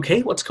 Travis, are you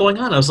okay? What's going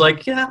on? I was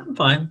like, yeah, I'm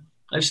fine.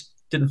 I just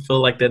didn't feel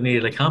like they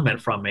needed a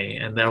comment from me.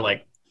 And they're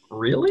like,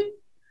 really?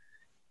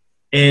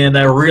 And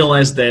I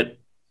realized that,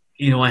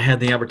 I had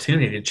the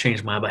opportunity to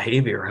change my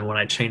behavior. And when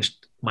I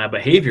changed my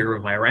behavior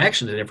and my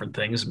reaction to different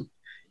things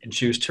and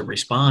choose to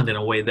respond in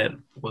a way that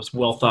was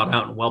well thought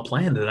out and well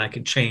planned, that I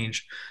could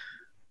change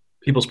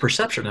people's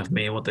perception of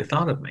me and what they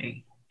thought of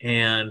me.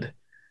 And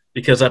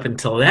because up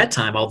until that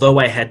time, although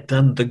I had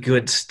done the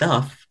good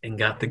stuff and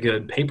got the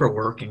good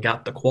paperwork and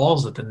got the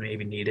quals that the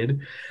Navy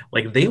needed,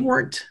 like they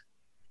weren't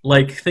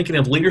like thinking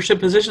of leadership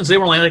positions. They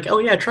were like, oh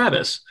yeah,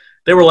 Travis.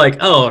 They were like,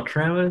 oh,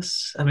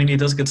 Travis, I mean, he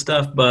does good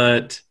stuff,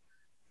 but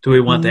do we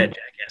want that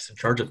jackass in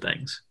charge of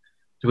things?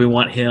 Do we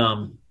want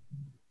him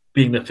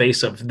being the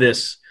face of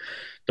this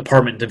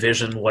department,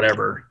 division,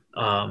 whatever?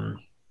 And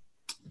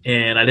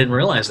I didn't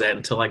realize that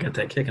until I got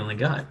that kick in the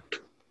gut.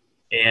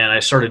 And I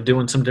started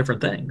doing some different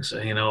things.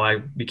 I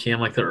became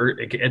like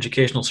the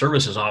educational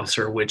services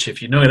officer, which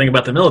if you know anything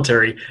about the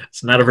military,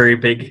 it's not a very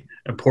big,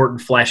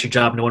 important, flashy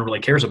job. No one really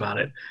cares about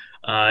it.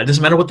 It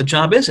doesn't matter what the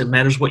job is. It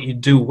matters what you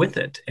do with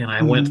it. And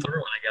I went through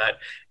and I got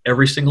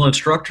every single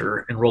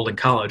instructor enrolled in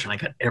college, and I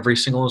got every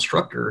single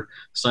instructor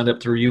signed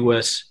up through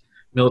U.S.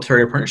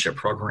 military apprenticeship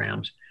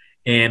programs,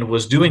 and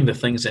was doing the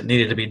things that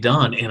needed to be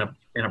done in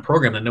a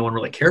program that no one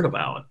really cared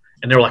about.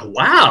 And they were like,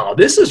 wow,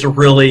 this is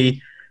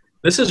really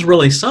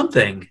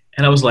something.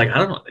 And I was like, I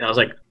don't know. I was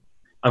like,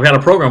 I've got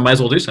a program, might as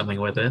well do something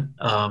with it.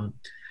 And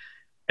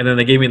then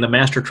they gave me the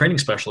Master Training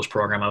Specialist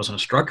program. I was an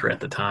instructor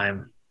at the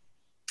time,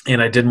 and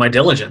I did my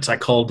diligence. I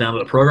called down to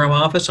the program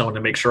office. I wanted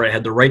to make sure I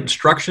had the right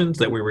instructions,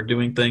 that we were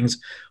doing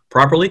things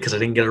properly, because I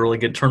didn't get a really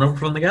good turnover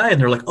from the guy. And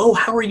they're like, oh,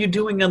 how are you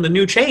doing on the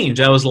new change?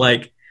 I was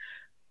like,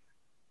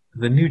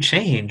 the new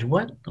change?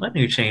 What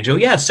new change? Oh,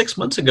 yeah, 6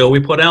 months ago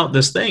we put out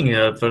this thing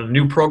for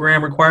new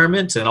program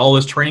requirements and all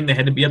this training that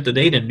had to be up to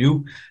date and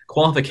new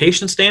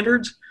qualification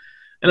standards.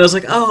 And I was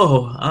like,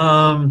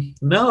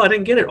 no, I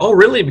didn't get it. Oh,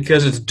 really?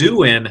 Because it's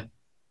due in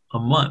a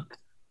month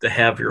to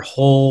have your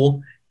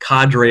whole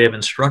cadre of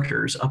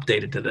instructors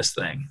updated to this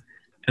thing.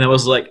 And I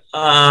was like,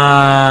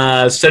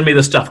 send me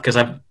the stuff, because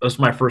it was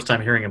my first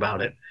time hearing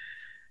about it.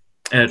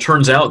 And it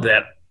turns out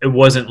that it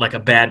wasn't like a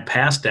bad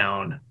pass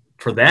down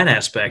for that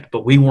aspect,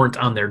 but we weren't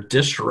on their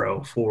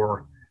distro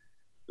for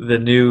the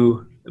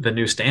new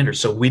standards.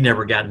 So we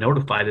never got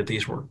notified that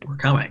these were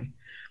coming.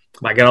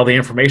 I got all the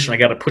information I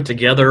got to put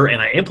together,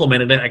 and I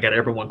implemented it. I got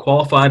everyone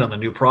qualified on the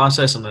new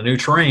process and the new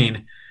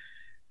train.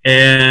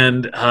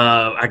 And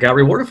I got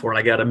rewarded for it.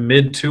 I got a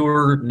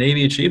mid-tour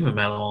Navy Achievement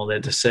Medal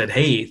that just said,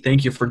 hey,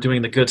 thank you for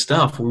doing the good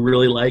stuff. We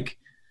really like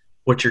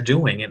what you're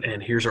doing,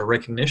 and here's our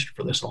recognition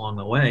for this along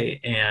the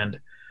way. And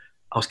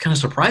I was kind of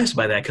surprised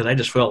by that, because I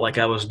just felt like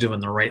I was doing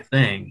the right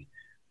thing.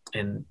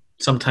 And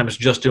sometimes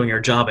just doing your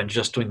job and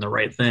just doing the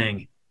right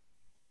thing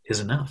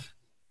is enough.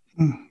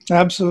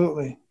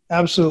 Absolutely.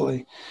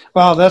 Absolutely.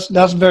 Wow,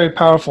 that's very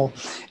powerful.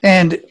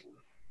 And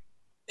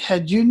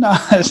had you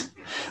not,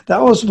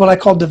 that was what I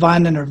call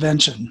divine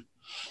intervention.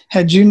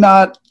 Had you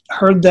not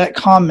heard that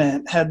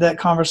comment, had that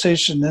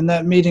conversation in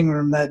that meeting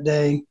room that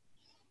day,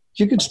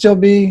 you could still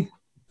be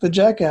the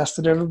jackass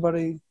that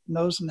everybody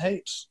knows and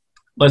hates.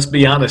 let's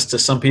be honest, to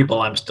some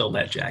people, I'm still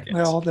that jackass.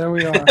 Well, there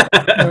we are.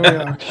 There we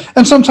are.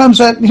 And sometimes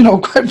that,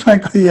 quite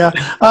frankly, yeah,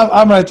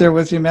 I'm right there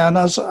with you, man.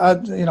 I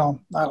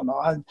don't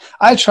know.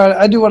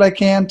 I do what I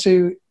can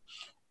to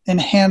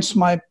enhance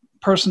my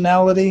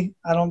personality.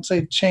 I don't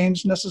say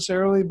change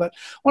necessarily, but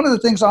one of the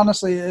things,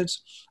 honestly,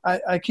 is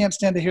I can't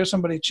stand to hear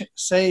somebody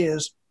say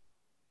is,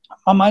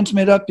 my mind's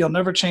made up, you'll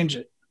never change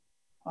it.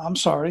 I'm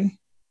sorry.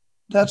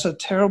 That's a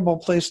terrible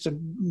place to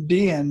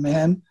be in,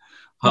 man.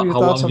 How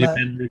long have you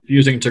been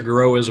refusing to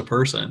grow as a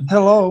person?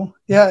 Hello.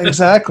 Yeah,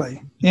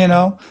 exactly.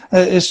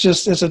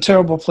 It's a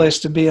terrible place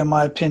to be, in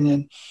my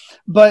opinion.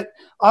 But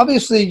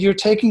obviously you're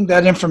taking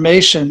that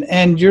information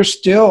and you're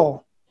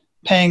still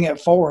paying it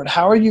forward.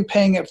 How are you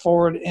paying it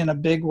forward in a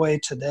big way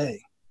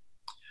today?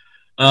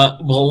 Well,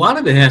 a lot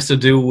of it has to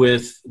do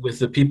with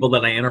the people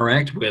that I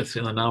interact with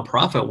in the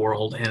nonprofit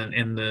world and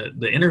in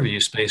the interview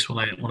space when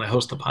I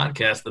host the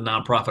podcast, the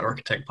Nonprofit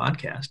Architect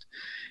Podcast.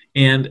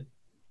 And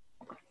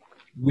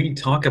we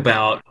talk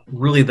about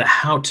really the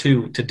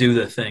how-to do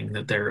the thing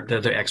that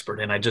they're expert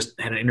in. I just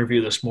had an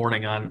interview this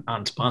morning on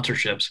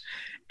sponsorships,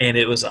 and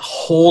it was a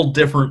whole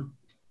different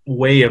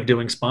way of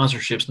doing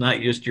sponsorships, not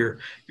just your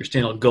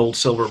standard gold,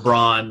 silver,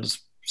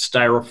 bronze,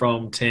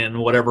 styrofoam, tin,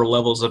 whatever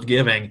levels of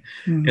giving.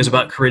 Mm-hmm. Is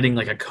about creating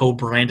like a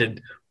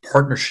co-branded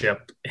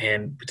partnership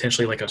and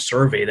potentially like a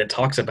survey that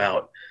talks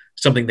about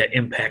something that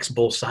impacts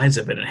both sides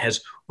of it and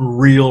has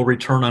real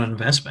return on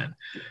investment.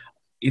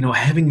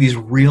 Having these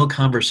real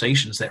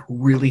conversations that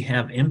really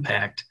have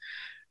impact,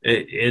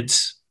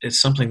 it's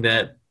something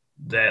that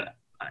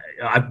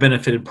I've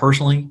benefited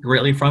personally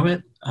greatly from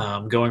it.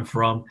 Going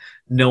from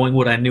knowing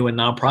what I knew in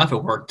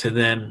nonprofit work to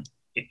then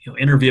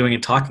interviewing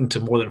and talking to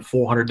more than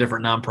 400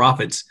 different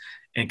nonprofits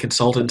and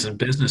consultants and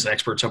business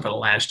experts over the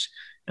last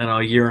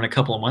year and a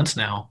couple of months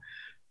now.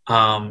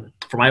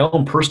 For my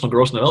own personal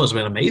growth and development has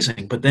been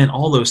amazing. But then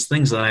all those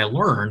things that I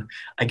learn,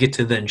 I get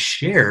to then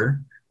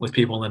share with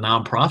people in the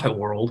nonprofit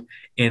world,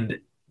 and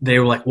they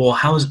were like, well,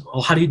 how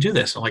do you do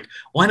this? I'm like,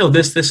 well, I know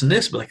this, and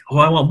this, but like, oh,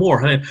 I want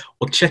more.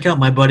 Well, check out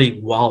my buddy,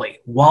 Wally.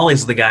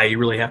 Wally's the guy you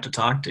really have to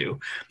talk to.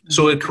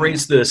 So it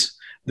creates this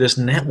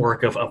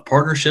network of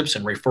partnerships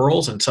and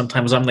referrals. And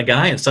sometimes I'm the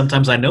guy and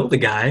sometimes I know the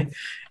guy.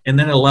 And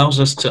then it allows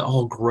us to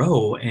all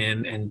grow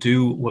and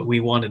do what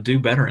we want to do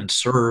better and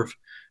serve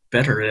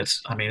better.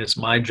 It's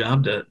my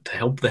job to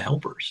help the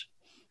helpers.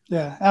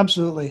 Yeah,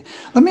 absolutely.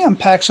 Let me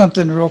unpack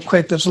something real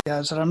quick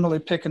that I'm really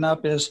picking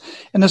up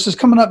and this is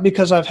coming up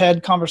because I've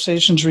had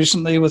conversations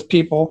recently with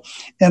people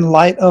in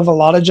light of a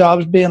lot of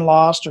jobs being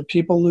lost or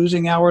people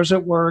losing hours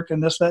at work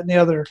and this, that, and the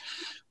other.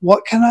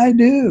 What can I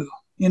do?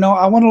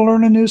 I want to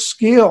learn a new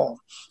skill.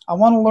 I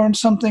want to learn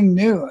something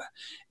new.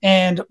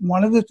 And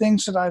one of the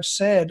things that I've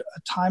said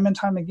time and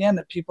time again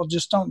that people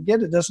just don't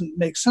get, it doesn't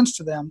make sense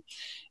to them,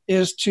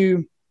 is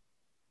to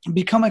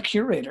become a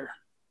curator.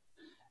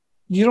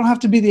 You don't have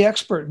to be the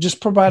expert.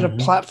 Just provide a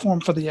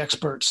platform for the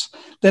experts.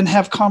 Then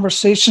have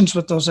conversations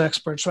with those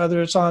experts,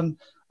 whether it's on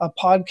a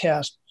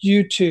podcast,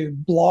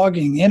 YouTube,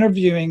 blogging,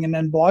 interviewing, and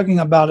then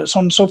blogging about it, so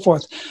on and so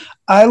forth.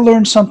 I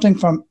learned something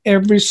from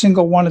every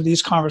single one of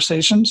these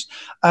conversations.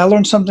 I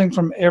learned something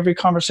from every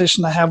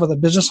conversation I have with a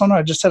business owner.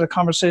 I just had a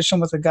conversation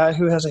with a guy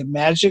who has a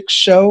magic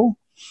show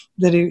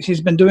that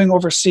he's been doing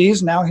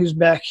overseas. Now he's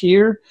back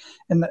here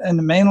in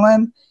the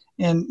mainland.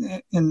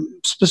 In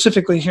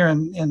specifically here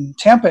in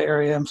Tampa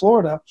area in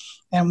Florida,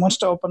 and wants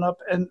to open up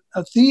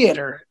a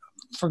theater,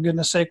 for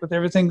goodness sake, with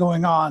everything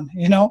going on,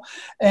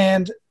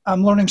 and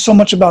I'm learning so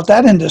much about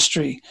that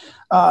industry.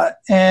 But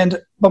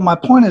my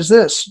point is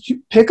this: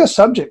 you pick a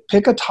subject,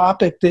 pick a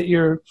topic that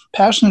you're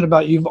passionate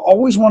about. You've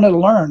always wanted to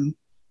learn,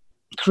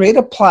 create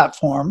a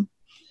platform,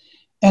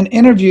 and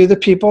interview the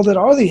people that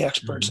are the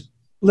experts.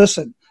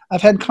 Listen,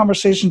 I've had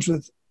conversations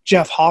with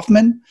Jeff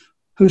Hoffman,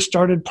 who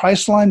started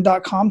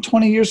Priceline.com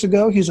 20 years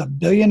ago. He's a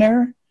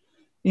billionaire.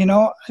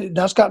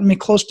 That's gotten me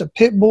close to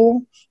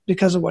Pitbull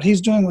because of what he's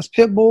doing with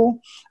Pitbull.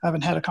 I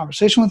haven't had a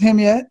conversation with him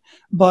yet,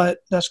 but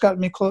that's gotten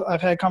me close.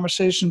 I've had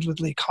conversations with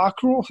Lee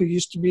Cockrell, who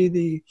used to be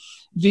the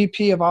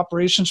VP of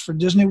operations for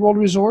Disney World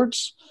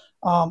Resorts.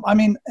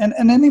 And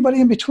anybody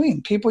in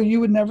between, people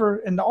you would never,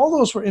 and all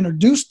those were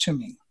introduced to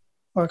me.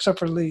 Well, except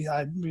for Lee,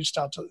 I reached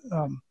out to,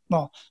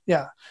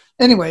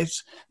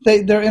 Anyways,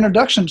 they're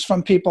introductions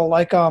from people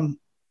like,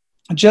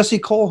 Jesse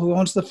Cole, who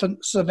owns the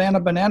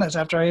Savannah Bananas,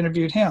 after I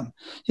interviewed him.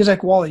 He's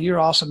like, Wally, you're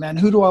awesome, man.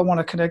 Who do I want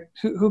to connect?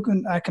 Who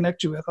can I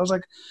connect you with? I was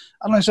like,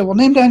 I don't know. I said, well,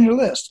 name down your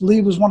list.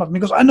 Lee was one of them.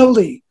 He goes, I know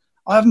Lee.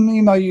 I'll have him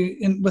email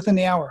you within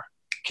the hour.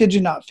 Kid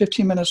you not.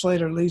 15 minutes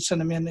later, Lee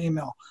sent me an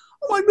email.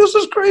 I'm like, this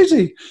is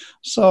crazy.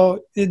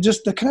 So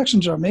the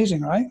connections are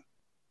amazing, right?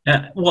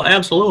 Yeah, well,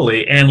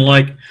 absolutely. And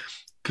like,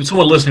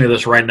 someone listening to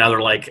this right now,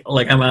 they're like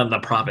I'm out in the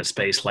profit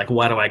space. Like,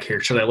 why do I care?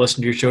 Should I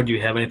listen to your show? Do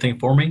you have anything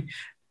for me?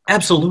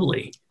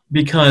 Absolutely.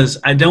 Because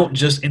I don't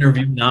just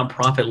interview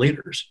nonprofit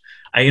leaders.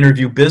 I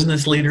interview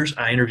business leaders.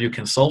 I interview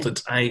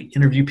consultants. I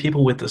interview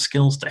people with the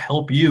skills to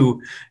help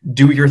you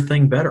do your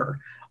thing better.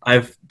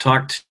 I've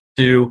talked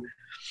to,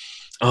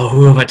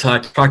 who have I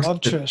talked to?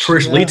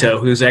 Trish Leto,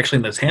 who's actually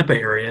in the Tampa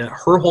area.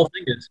 Her whole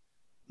thing is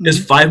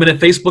is 5-minute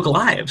Facebook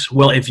Lives.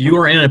 Well, if you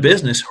are in a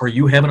business or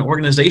you have an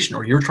organization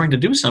or you're trying to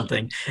do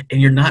something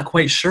and you're not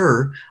quite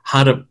sure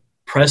how to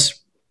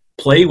press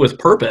play with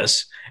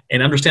purpose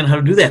and understand how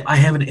to do that, I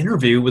have an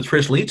interview with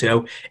Trish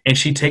Leto, and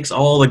she takes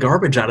all the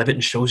garbage out of it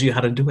and shows you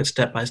how to do it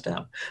step by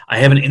step. I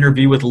have an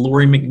interview with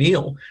Lori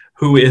McNeil,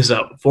 who is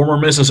a former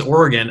Mrs.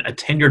 Oregon, a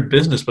tenured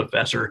business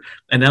professor,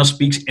 and now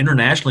speaks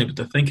internationally with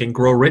the Think and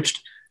Grow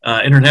Rich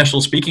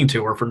international speaking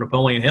tour for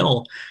Napoleon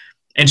Hill.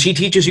 And she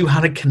teaches you how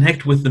to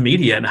connect with the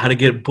media and how to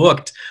get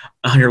booked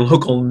on your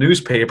local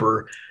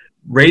newspaper,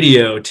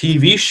 radio,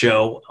 TV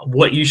show,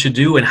 what you should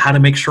do and how to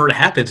make sure it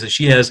happens. And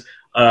she has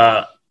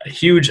a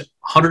huge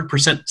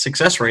 100%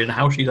 success rate in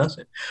how she does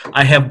it.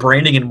 I have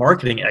branding and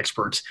marketing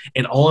experts,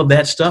 and all of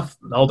that stuff,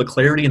 all the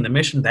clarity and the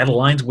mission, that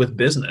aligns with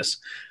business.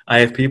 I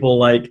have people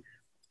like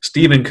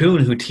Stephen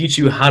Kuhn who teach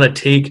you how to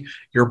take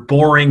your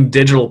boring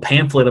digital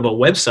pamphlet of a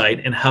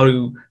website and how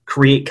to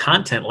create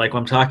content like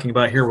I'm talking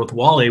about here with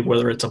Wally,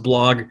 whether it's a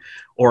blog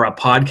or a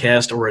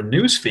podcast or a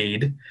news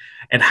feed,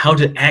 and how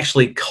to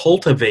actually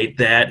cultivate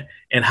that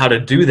and how to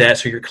do that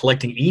so you're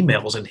collecting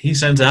emails. And he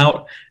sends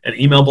out an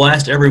email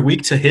blast every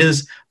week to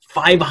his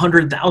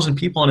 500,000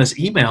 people on his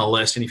email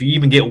list. And if you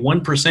even get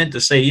 1%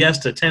 to say yes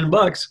to $10,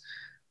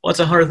 well, it's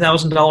a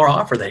 $100,000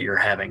 offer that you're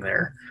having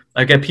there.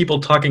 I've got people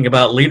talking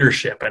about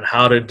leadership and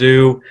how to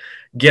do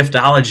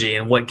giftology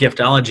and what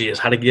giftology is,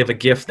 how to give a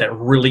gift that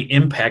really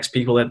impacts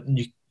people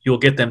that you'll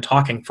get them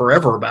talking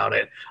forever about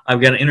it. I've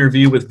got an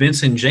interview with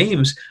Vincent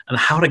James on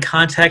how to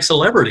contact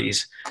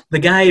celebrities. The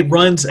guy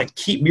runs a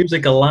Keep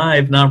Music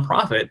Alive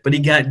nonprofit, but he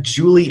got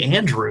Julie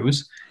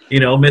Andrews,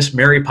 Miss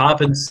Mary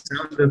Poppins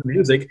Sound of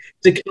Music,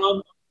 to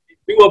come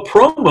do a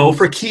promo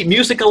for Keep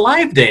Music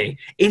Alive Day,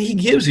 and he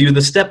gives you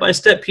the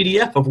step-by-step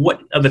PDF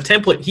of the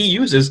template he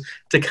uses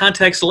to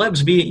contact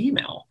celebs via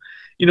email.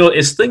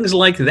 It's things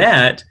like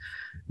that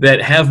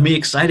have me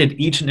excited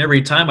each and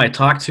every time I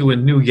talk to a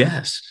new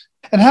guest.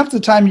 And half the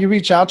time you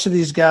reach out to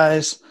these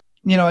guys,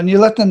 and you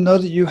let them know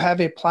that you have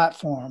a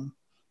platform,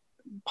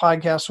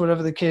 podcast,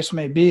 whatever the case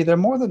may be, they're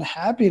more than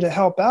happy to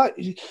help out.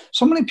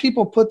 So many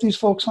people put these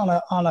folks on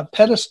a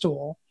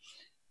pedestal.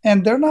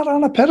 And they're not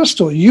on a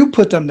pedestal. You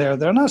put them there.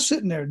 They're not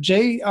sitting there.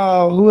 Jay,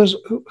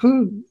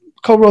 who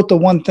co-wrote the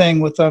One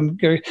Thing with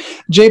Gary,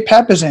 Jay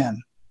Papasan.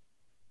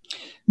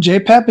 Jay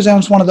Papasan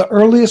was one of the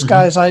earliest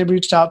guys I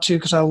reached out to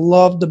because I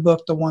loved the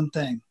book, The One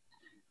Thing.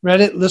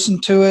 Read it,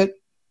 listened to it,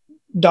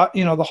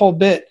 the whole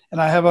bit. And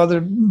I have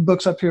other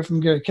books up here from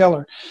Gary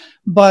Keller.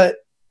 But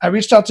I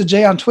reached out to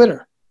Jay on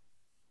Twitter.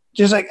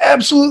 Jay's like,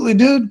 absolutely,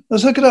 dude.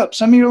 Let's hook it up.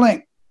 Send me your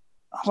link.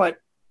 I was like,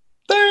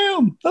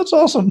 damn, that's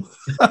awesome.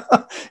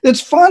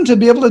 It's fun to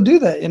be able to do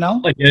that,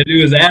 All you gotta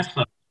do is ask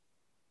them.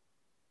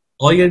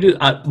 All you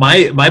gotta do,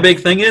 my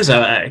big thing is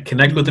I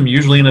connect with them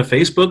usually in a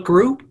Facebook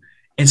group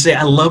and say,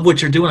 I love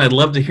what you're doing. I'd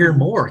love to hear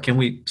more. Can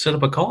we set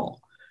up a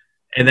call?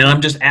 And then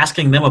I'm just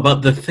asking them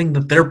about the thing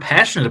that they're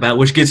passionate about,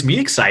 which gets me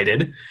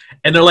excited.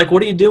 And they're like,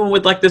 what are you doing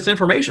with this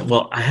information?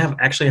 Well, I have a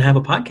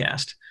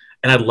podcast,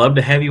 and I'd love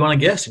to have you on a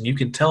guest, and you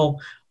can tell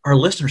our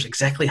listeners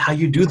exactly how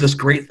you do this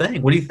great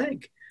thing. What do you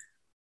think?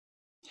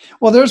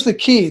 Well, there's the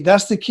key.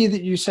 That's the key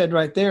that you said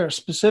right there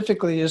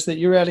specifically, is that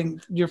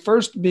you're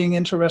first being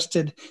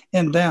interested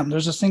in them.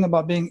 There's this thing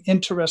about being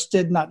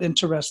interested, not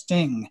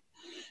interesting.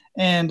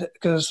 And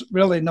because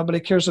really nobody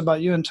cares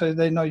about you until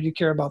they know you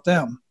care about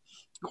them,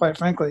 quite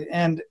frankly.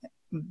 And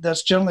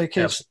that's generally the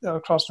case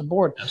across the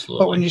board.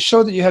 Absolutely. But when you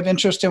show that you have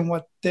interest in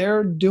what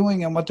they're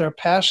doing and what their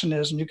passion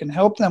is, and you can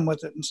help them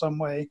with it in some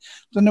way,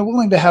 then they're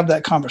willing to have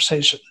that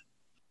conversation.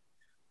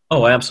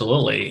 Oh,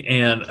 absolutely.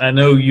 And I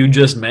know you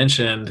just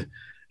mentioned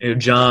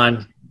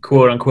John,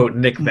 quote unquote,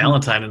 Nick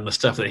Valentine and the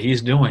stuff that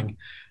he's doing.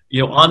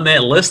 On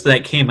that list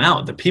that came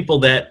out, the people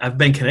that I've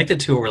been connected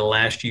to over the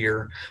last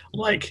year,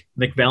 like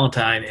Nick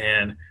Valentine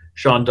and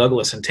Sean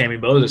Douglas and Tammy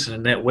Moses and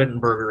Annette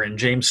Wittenberger and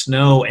James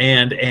Snow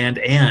and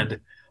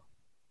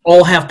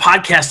all have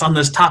podcasts on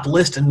this top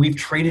list, and we've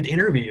traded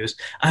interviews.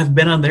 I've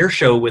been on their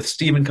show with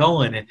Stephen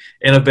Cullen,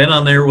 and I've been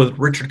on there with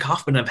Richard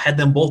Kaufman. I've had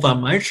them both on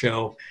my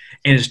show.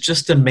 And it's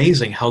just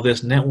amazing how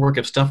this network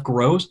of stuff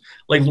grows.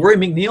 Like Lori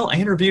McNeil, I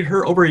interviewed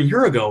her over a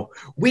year ago.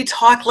 We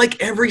talk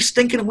like every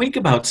stinking week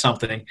about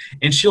something.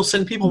 And she'll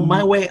send people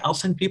my way. I'll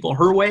send people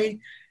her way.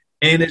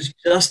 And it's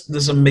just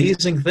this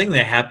amazing thing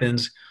that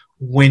happens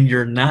when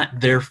you're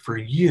not there for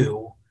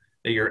you,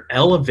 that you're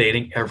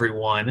elevating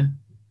everyone.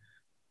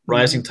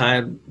 Rising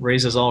tide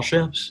raises all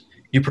ships.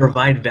 You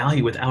provide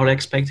value without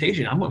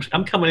expectation.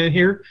 I'm coming in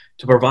here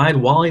to provide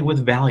Wally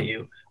with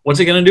value.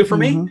 What's it going to do for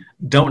me?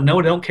 Don't know,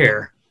 don't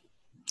care.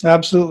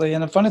 Absolutely.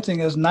 And the funny thing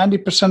is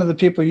 90% of the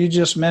people you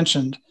just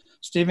mentioned,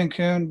 Stephen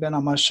Kuhn, been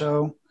on my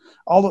show.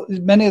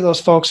 Many of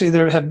those folks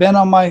either have been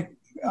on my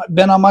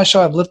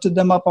show. I've lifted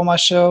them up on my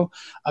show.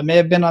 I may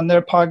have been on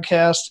their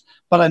podcast,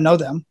 but I know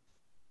them.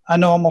 I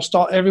know almost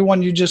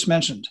everyone you just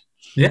mentioned.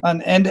 Yeah.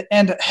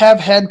 And have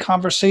had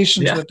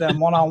conversations with them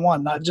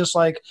one-on-one, not just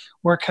like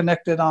we're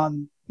connected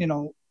on,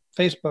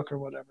 Facebook or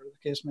whatever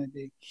the case may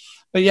be.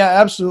 But yeah,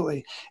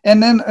 absolutely.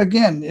 And then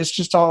again, it's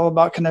just all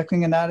about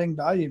connecting and adding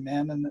value,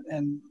 man.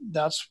 And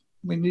that's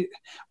We need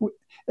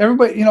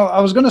everybody, you know,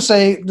 I was going to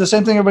say the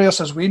same thing everybody else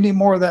says. We need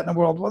more of that in the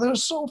world. Well,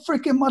 there's so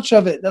freaking much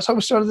of it. That's how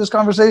we started this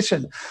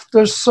conversation.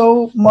 There's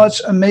so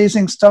much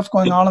amazing stuff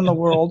going on in the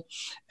world.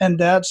 And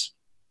that's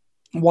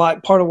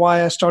part of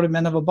why I started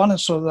Men of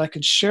Abundance, so that I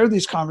could share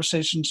these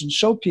conversations and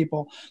show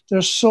people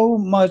there's so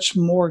much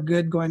more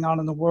good going on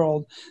in the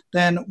world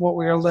than what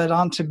we are led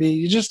on to be.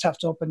 You just have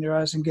to open your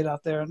eyes and get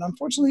out there. And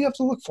unfortunately, you have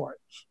to look for it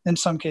in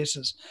some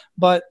cases,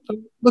 but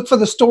look for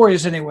the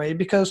stories anyway,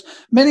 because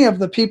many of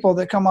the people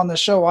that come on the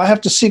show, I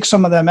have to seek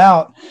some of them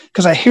out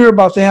because I hear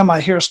about them. I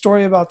hear a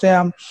story about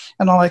them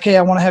and I'm like, hey,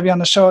 I want to have you on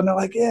the show. And they're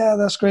like, yeah,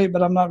 that's great,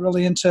 but I'm not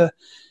really into,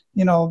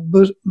 you know,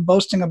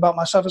 boasting about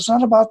myself. It's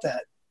not about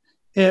that.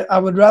 I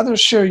would rather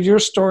share your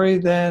story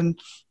than,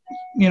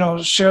 you know,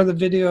 share the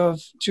video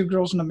of two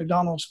girls in a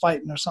McDonald's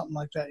fighting or something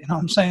like that. You know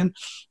what I'm saying?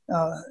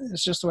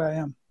 It's just the way I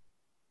am.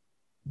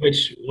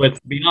 Which, let's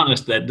be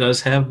honest, that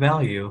does have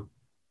value.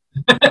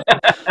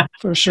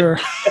 For sure.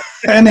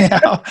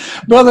 Anyhow,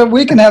 brother,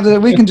 we can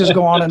just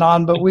go on and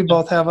on, but we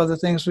both have other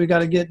things we got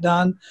to get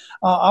done.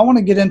 I want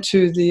to get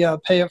into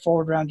the pay it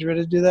forward round. You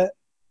ready to do that?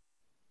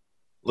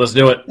 Let's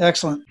do it.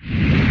 Excellent.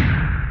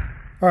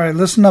 All right,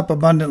 listen up,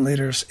 abundant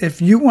leaders. If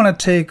you want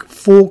to take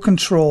full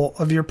control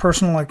of your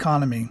personal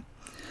economy,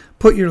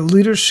 put your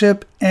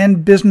leadership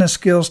and business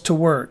skills to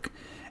work,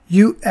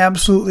 you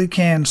absolutely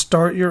can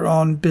start your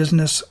own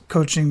business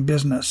coaching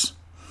business.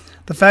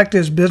 The fact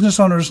is, business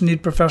owners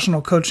need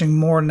professional coaching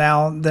more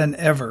now than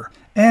ever.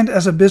 And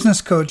as a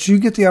business coach, you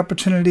get the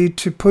opportunity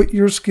to put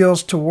your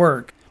skills to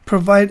work,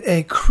 provide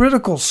a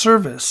critical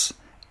service,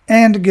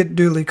 and get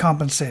duly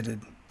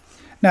compensated.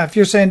 Now, if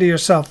you're saying to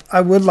yourself, I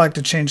would like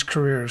to change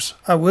careers,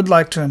 I would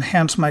like to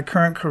enhance my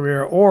current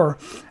career, or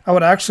I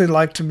would actually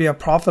like to be a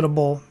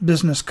profitable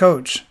business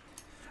coach,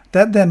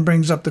 that then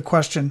brings up the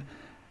question,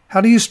 how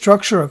do you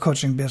structure a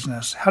coaching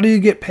business? How do you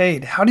get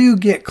paid? How do you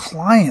get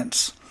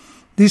clients?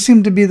 These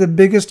seem to be the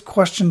biggest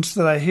questions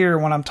that I hear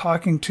when I'm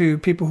talking to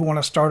people who want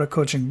to start a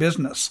coaching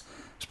business,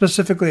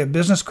 specifically a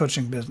business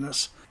coaching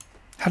business.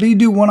 How do you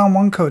do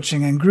one-on-one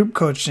coaching and group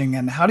coaching?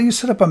 And how do you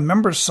set up a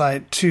member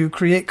site to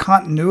create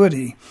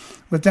continuity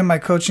within my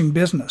coaching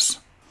business?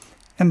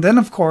 And then,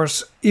 of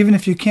course, even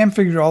if you can't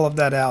figure all of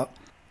that out,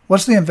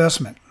 what's the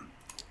investment?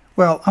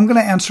 Well, I'm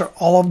going to answer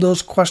all of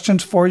those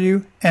questions for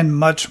you and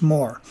much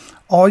more.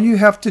 All you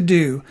have to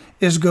do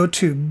is go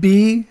to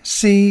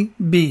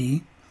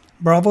BCB,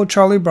 Bravo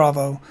Charlie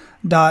Bravo,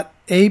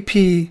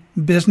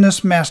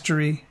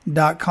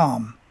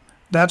 .apbusinessmastery.com.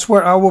 That's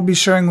where I will be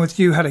sharing with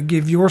you how to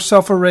give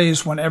yourself a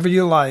raise whenever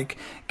you like,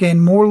 gain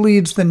more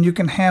leads than you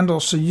can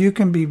handle so you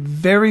can be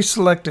very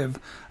selective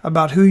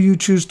about who you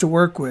choose to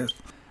work with.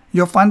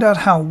 You'll find out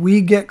how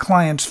we get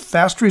clients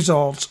fast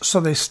results so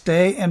they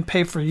stay and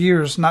pay for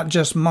years, not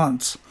just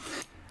months.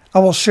 I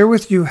will share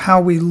with you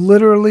how we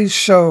literally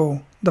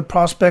show the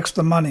prospects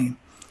the money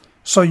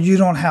so you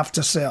don't have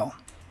to sell.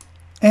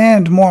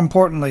 And more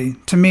importantly,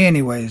 to me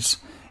anyways,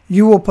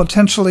 you will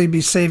potentially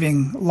be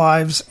saving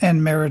lives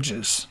and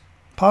marriages.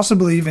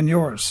 Possibly even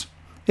yours.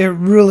 It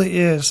really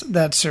is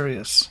that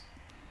serious.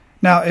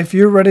 Now, if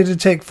you're ready to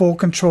take full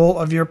control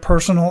of your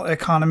personal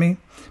economy,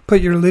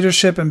 put your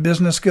leadership and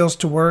business skills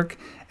to work,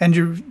 and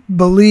you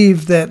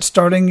believe that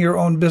starting your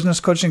own business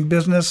coaching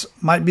business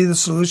might be the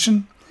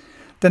solution,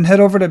 then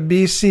head over to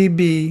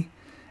BCB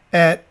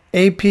at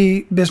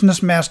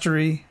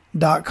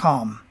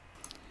apbusinessmastery.com.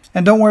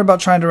 And don't worry about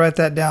trying to write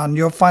that down.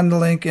 You'll find the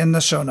link in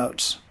the show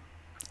notes.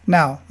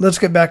 Now, let's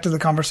get back to the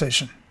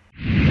conversation.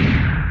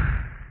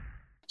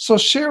 So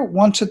share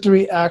 1 to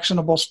 3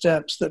 actionable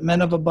steps that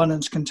men of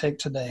abundance can take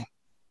today.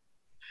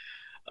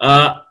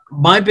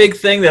 My big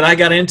thing that I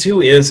got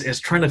into is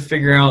trying to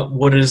figure out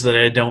what it is that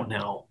I don't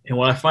know. And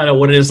when I find out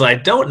what it is that I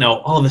don't know,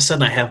 all of a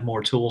sudden I have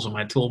more tools in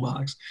my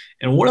toolbox.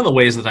 And one of the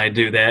ways that I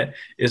do that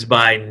is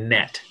by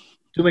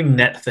doing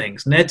net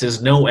things. Net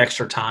is no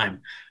extra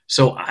time.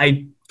 So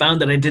I found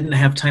that I didn't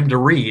have time to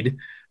read,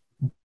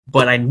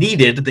 but I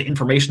needed the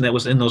information that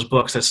was in those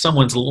books. That's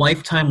someone's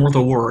lifetime worth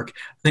of work,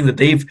 thing that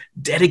they've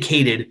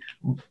dedicated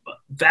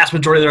vast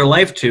majority of their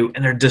life to,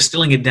 and they're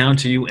distilling it down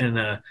to you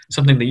in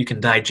something that you can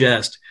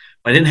digest.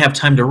 But I didn't have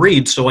time to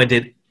read, so I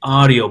did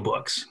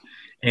audiobooks.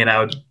 And I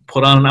would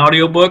put on an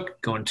audiobook,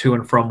 going to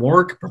and from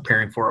work,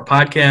 preparing for a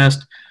podcast,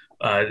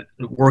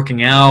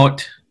 working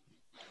out,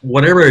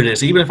 whatever it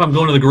is. Even if I'm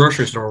going to the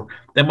grocery store,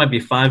 that might be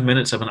 5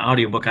 minutes of an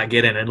audiobook I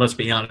get in. And let's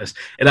be honest,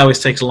 it always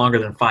takes longer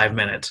than 5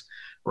 minutes,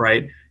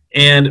 right?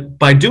 And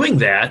by doing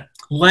that,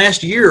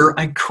 last year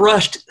I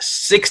crushed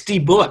 60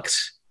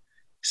 books.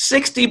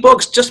 60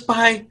 books just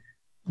by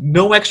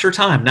no extra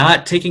time,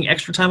 not taking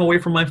extra time away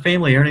from my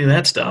family or any of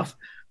that stuff,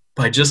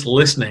 by just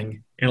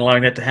listening and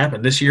allowing that to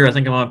happen. This year I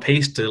think I'm on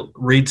pace to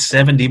read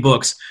 70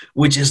 books,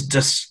 which is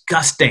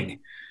disgusting.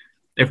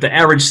 If the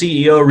average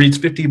CEO reads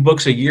 50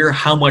 books a year,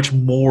 how much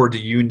more do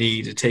you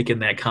need to take in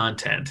that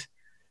content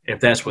if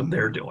that's what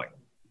they're doing?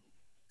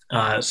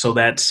 So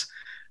that's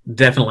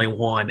definitely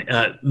one.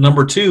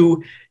 Number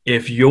two,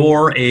 if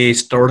you're a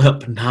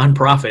startup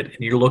nonprofit and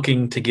you're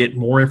looking to get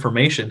more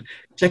information,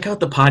 check out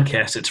the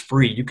podcast. It's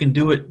free. You can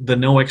do it the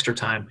no extra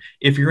time.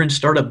 If you're in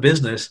startup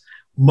business,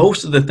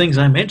 most of the things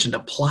I mentioned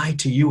apply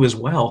to you as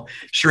well.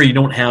 Sure, you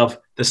don't have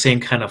the same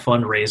kind of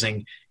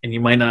fundraising, and you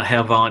might not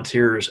have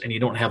volunteers, and you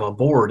don't have a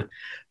board,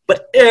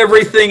 but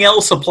everything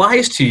else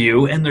applies to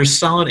you, and there's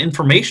solid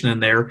information in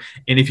there.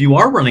 And if you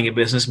are running a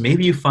business,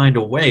 maybe you find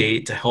a way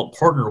to help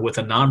partner with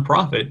a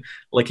nonprofit,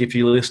 like if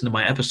you listen to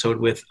my episode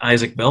with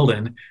Isaac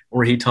Belden,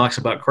 where he talks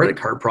about credit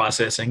card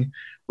processing,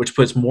 which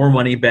puts more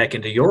money back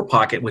into your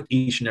pocket with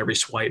each and every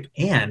swipe,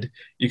 and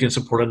you can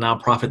support a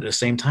nonprofit at the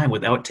same time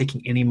without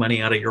taking any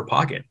money out of your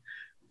pocket.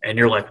 And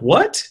you're like,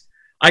 what?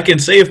 I can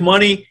save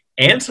money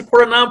and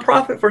support a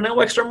nonprofit for no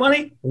extra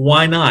money?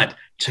 Why not?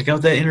 Check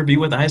out that interview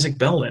with Isaac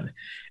Belden.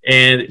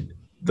 And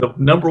the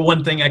number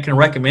one thing I can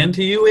recommend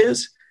to you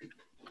is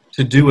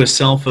to do a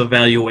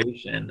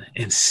self-evaluation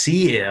and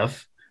see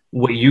if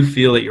what you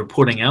feel that you're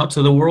putting out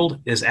to the world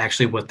is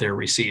actually what they're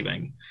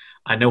receiving.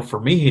 I know for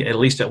me, at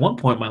least at one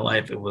point in my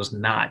life, it was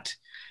not.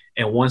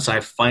 And once I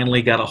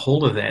finally got a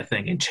hold of that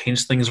thing and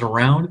changed things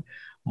around,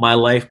 my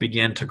life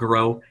began to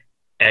grow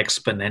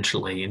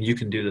exponentially. And you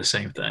can do the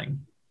same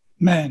thing.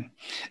 Man,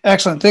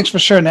 excellent. Thanks for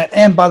sharing that.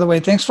 And by the way,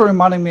 thanks for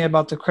reminding me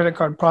about the credit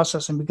card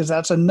processing, because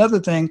that's another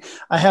thing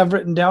I have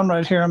written down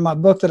right here in my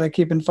book that I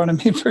keep in front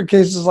of me for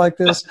cases like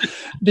this,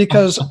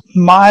 because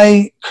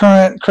my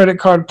current credit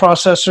card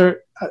processor,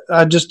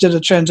 I just did a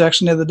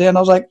transaction the other day and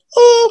I was like,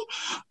 oh,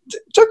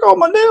 took all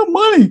my damn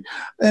money.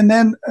 And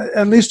then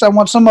at least I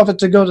want some of it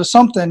to go to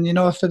something. You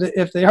know,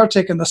 if they are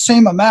taking the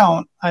same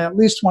amount, I at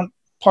least want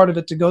part of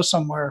it to go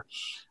somewhere.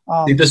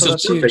 This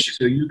is perfect. Huge.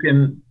 So you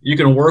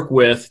can work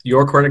with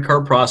your credit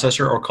card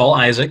processor or call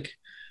Isaac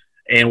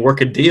and work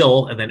a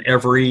deal, and then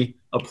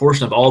a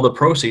portion of all the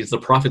proceeds, the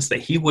profits that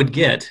he would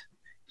get,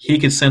 he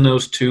could send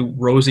those to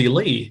Rosie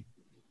Lee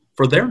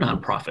for their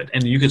nonprofit,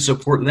 and you could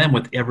support them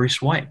with every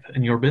swipe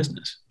in your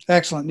business.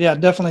 Excellent. Yeah,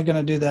 definitely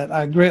going to do that.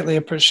 I greatly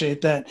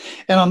appreciate that.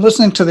 And on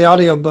listening to the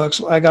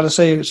audiobooks, I got to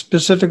say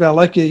specifically, I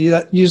like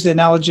you use the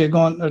analogy of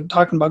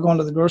talking about going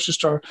to the grocery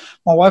store.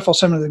 My wife will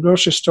send me to the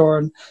grocery store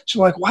and she's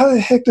like, why the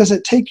heck does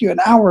it take you an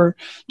hour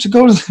to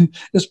go to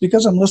It's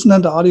because I'm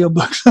listening to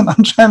audiobooks and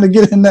I'm trying to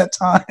get in that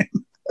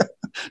time,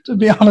 to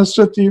be honest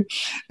with you.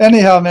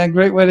 Anyhow, man,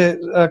 great way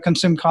to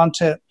consume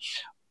content.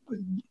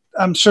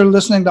 I'm sure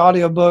listening to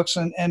audiobooks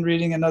and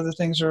reading and other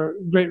things are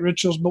great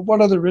rituals, but what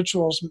other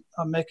rituals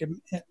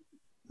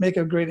make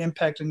a great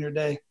impact in your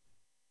day?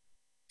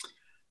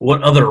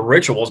 What other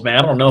rituals, man?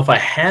 I don't know if I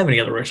have any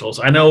other rituals.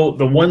 I know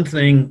the one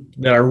thing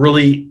that I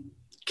really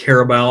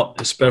care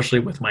about, especially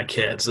with my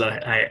kids,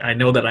 that I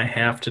know that I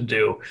have to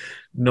do,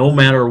 no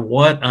matter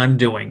what I'm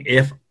doing,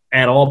 if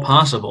at all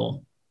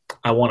possible,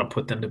 I want to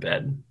put them to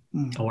bed.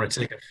 I want to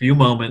take a few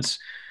moments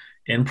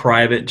in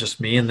private,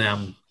 just me and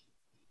them,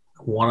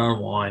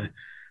 one-on-one,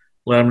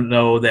 let them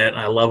know that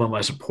I love them,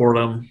 I support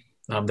them,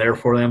 I'm there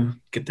for them,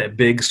 get that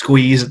big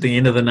squeeze at the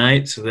end of the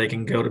night so they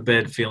can go to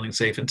bed feeling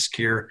safe and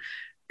secure,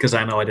 because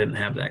I know I didn't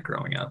have that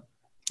growing up.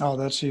 Oh,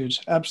 that's huge.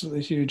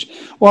 Absolutely huge.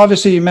 Well,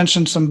 obviously you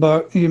mentioned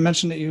you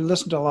mentioned that you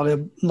listen to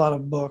a lot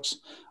of books.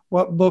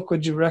 What book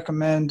would you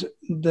recommend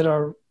that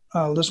our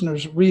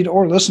listeners read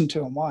or listen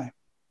to, and why?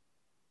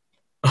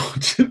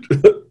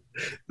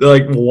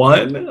 Like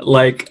one?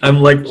 Like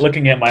I'm like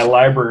looking at my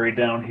library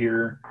down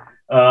here.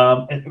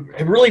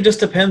 It really just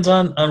depends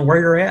on where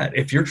you're at.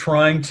 If you're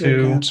trying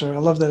to answer, I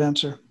love that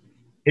answer.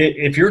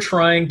 If you're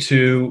trying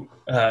to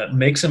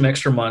make some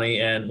extra money,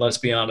 and let's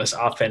be honest,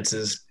 offense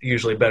is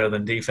usually better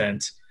than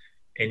defense,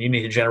 and you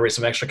need to generate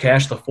some extra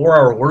cash, The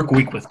 4-Hour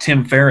Workweek with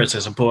Tim Ferriss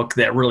is a book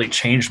that really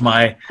changed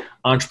my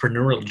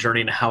entrepreneurial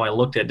journey and how I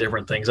looked at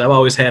different things. I've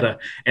always had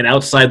an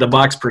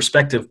outside-the-box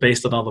perspective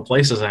based on all the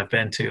places I've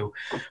been to,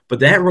 but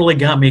that really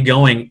got me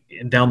going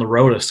down the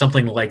road of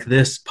something like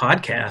this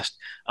podcast,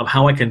 of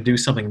how I can do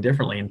something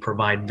differently and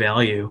provide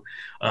value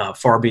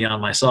far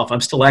beyond myself.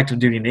 I'm still active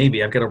duty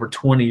Navy. I've got over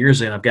 20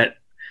 years in. I've got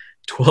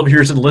 12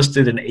 years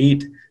enlisted and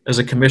 8 as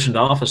a commissioned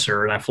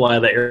officer, and I fly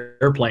the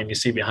airplane you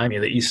see behind me,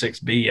 the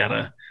E-6B out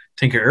of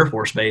Tinker Air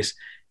Force Base,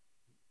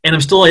 and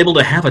I'm still able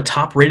to have a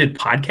top-rated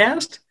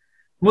podcast?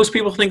 Most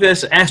people think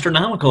that's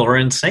astronomical or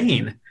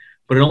insane,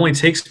 but it only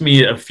takes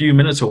me a few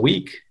minutes a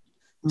week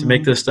to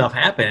make this stuff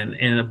happen,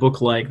 and a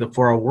book like The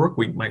 4-Hour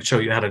Workweek might show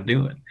you how to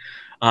do it.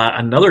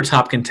 Another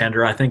top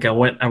contender, I think I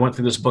went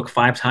through this book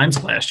 5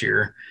 times last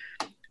year,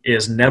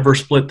 is Never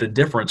Split the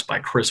Difference by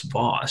Chris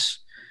Voss.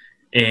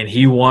 And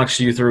he walks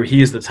you through,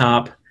 he is the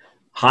top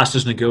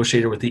hostage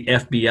negotiator with the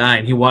FBI,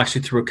 and he walks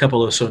you through a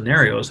couple of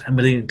scenarios, and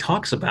then he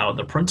talks about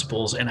the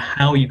principles and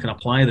how you can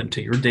apply them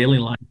to your daily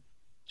life,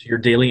 to your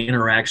daily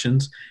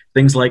interactions.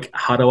 Things like,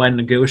 how do I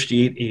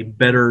negotiate a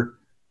better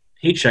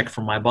paycheck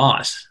from my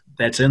boss?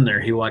 That's in there.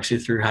 He walks you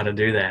through how to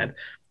do that.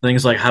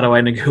 Things like, how do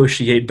I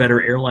negotiate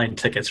better airline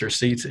tickets or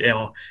seats,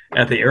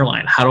 at the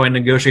airline? How do I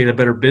negotiate a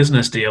better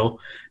business deal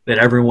that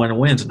everyone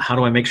wins? And how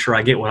do I make sure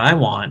I get what I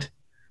want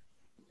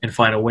and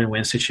find a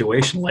win-win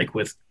situation, like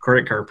with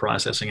credit card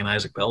processing and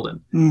Isaac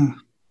Belden.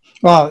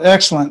 Wow,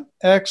 excellent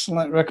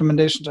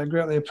recommendations. I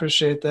greatly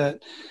appreciate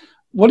that.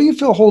 What do you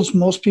feel holds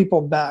most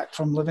people back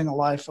from living a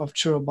life of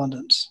true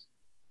abundance?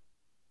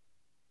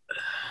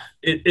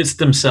 It's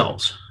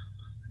themselves.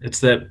 It's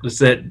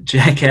that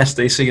jackass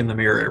they see in the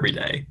mirror every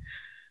day.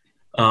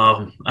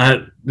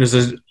 This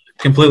is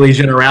completely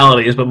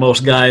generalities, but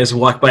most guys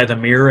walk by the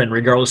mirror, and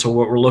regardless of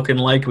what we're looking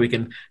like, we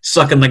can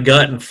suck in the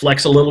gut and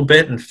flex a little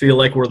bit and feel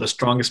like we're the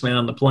strongest man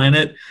on the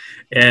planet.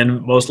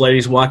 And most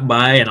ladies walk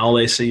by, and all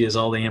they see is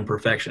all the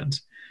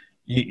imperfections.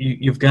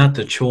 You've got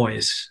the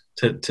choice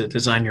to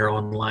design your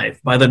own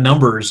life. By the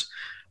numbers,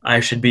 I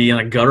should be in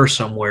a gutter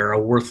somewhere, a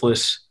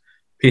worthless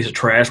piece of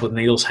trash with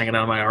needles hanging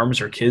out of my arms,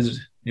 or kids,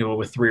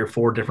 with 3 or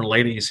 4 different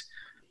ladies.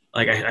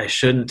 Like I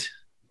shouldn't,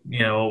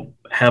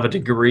 have a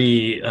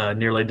degree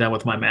nearly done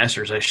with my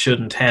master's. I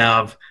shouldn't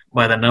have,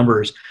 by the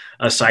numbers,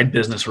 a side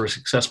business or a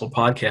successful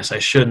podcast. I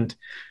shouldn't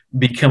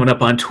be coming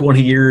up on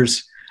 20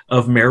 years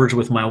of marriage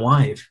with my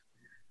wife.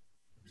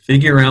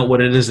 Figure out what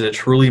it is that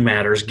truly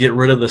matters. Get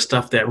rid of the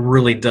stuff that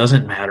really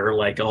doesn't matter,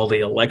 like all the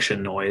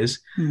election noise.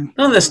 None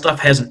of this stuff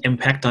has an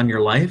impact on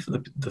your life.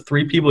 The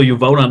 3 people you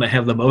vote on that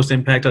have the most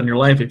impact on your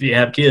life, if you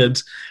have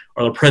kids,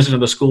 are the president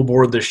of the school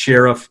board, the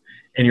sheriff,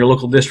 and your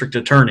local district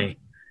attorney.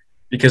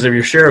 Because if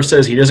your sheriff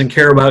says he doesn't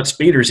care about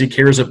speeders, he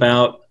cares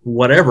about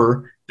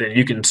whatever, then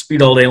you can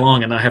speed all day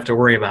long and not have to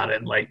worry about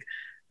it. Like,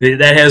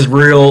 that has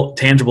real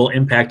tangible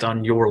impact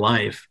on your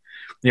life.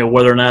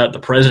 Whether or not the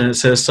president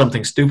says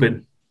something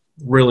stupid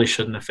really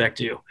shouldn't affect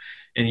you.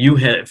 And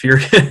if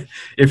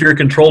you're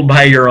controlled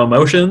by your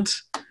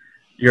emotions,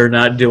 you're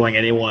not doing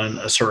anyone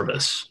a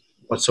service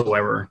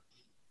whatsoever.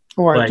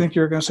 I think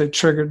you were going to say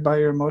triggered by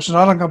your emotions.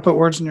 I'm not going to put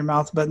words in your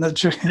mouth, but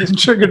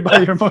triggered by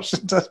your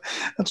emotions.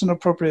 That's an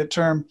appropriate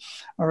term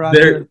around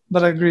here.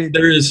 But I agree.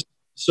 There is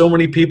so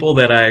many people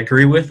that I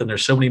agree with, and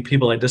there's so many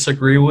people I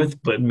disagree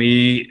with. But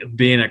me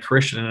being a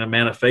Christian and a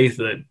man of faith,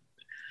 that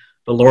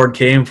the Lord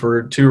came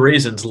for 2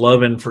 reasons: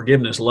 love and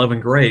forgiveness, love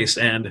and grace.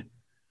 And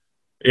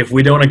if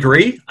we don't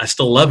agree, I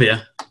still love you.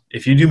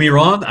 If you do me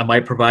wrong, I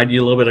might provide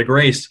you a little bit of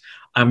grace.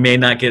 I may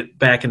not get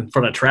back in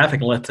front of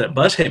traffic and let that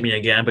bus hit me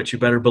again, but you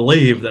better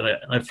believe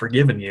that I've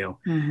forgiven you.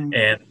 Mm-hmm.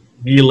 And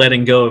me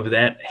letting go of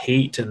that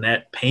hate and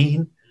that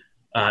pain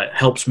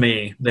helps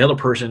me. The other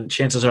person,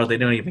 chances are they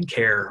don't even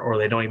care, or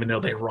they don't even know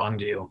they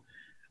wronged you.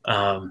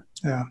 Yeah,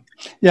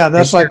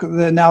 that's like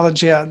the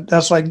analogy.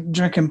 That's like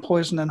drinking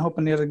poison and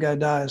hoping the other guy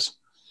dies.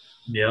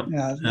 Yep.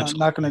 Yeah,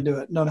 not going to do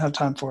it. Don't have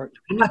time for it.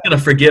 I'm not going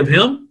to forgive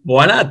him.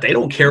 Why not? They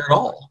don't care at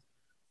all.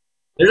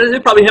 They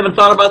probably haven't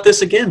thought about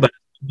this again, but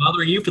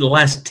bothering you for the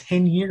last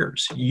 10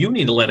 years. You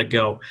need to let it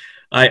go.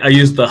 I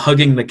use the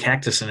hugging the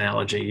cactus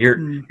analogy.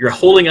 You're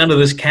holding onto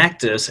this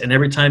cactus, and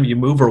every time you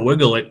move or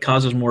wiggle, it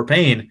causes more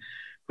pain.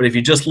 But if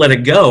you just let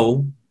it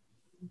go,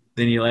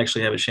 then you'll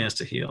actually have a chance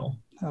to heal.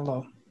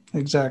 Hello.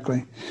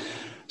 Exactly.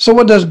 So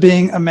what does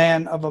being a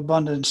man of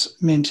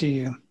abundance mean to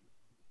you?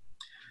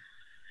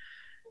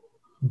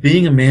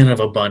 Being a man of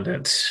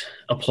abundance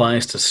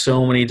applies to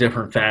so many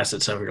different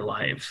facets of your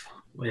life.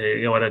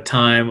 At a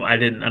time I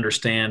didn't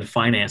understand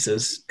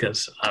finances,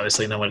 because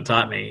obviously no one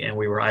taught me, and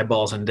we were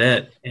eyeballs in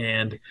debt.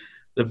 And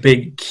the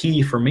big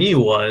key for me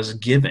was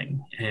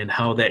giving, and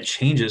how that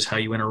changes how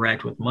you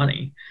interact with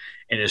money.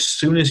 And as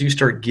soon as you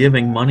start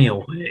giving money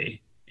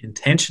away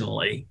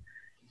intentionally,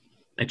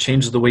 it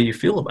changes the way you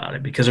feel about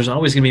it, because there's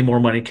always going to be more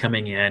money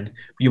coming in.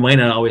 You might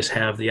not always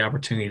have the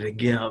opportunity to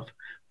give,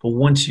 but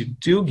once you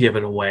do give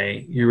it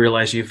away, you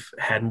realize you've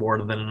had more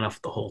than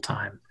enough the whole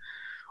time.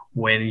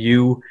 When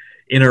you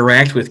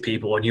interact with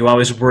people and you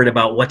always worried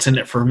about what's in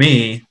it for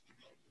me,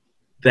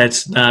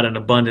 that's not an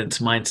abundance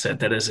mindset.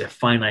 That is a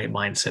finite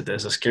mindset. That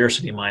is a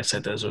scarcity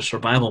mindset. That is a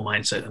survival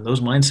mindset. And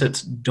those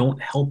mindsets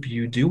don't help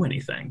you do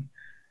anything.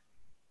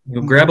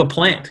 You grab a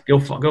plant, go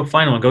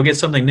find one, go get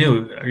something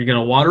new. Are you going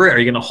to water it? Are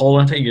you going to hold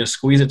on to it? Are you going to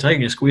squeeze it tight? Are you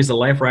going to squeeze the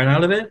life right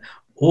out of it?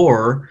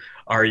 Or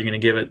are you going to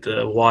give it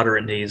the water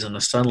it needs and the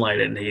sunlight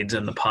it needs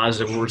and the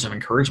positive words of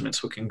encouragement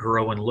so it can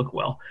grow and look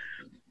well?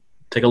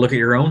 Take a look at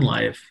your own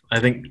life. I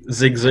think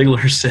Zig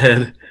Ziglar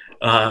said,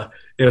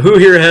 who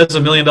here has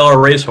 $1 million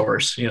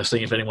racehorse?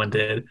 Seeing if anyone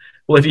did.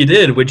 Well, if you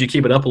did, would you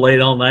keep it up late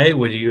all night?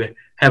 Would you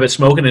have it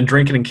smoking and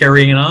drinking and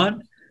carrying it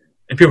on?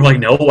 And people are like,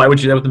 no, why would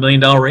you do that with $1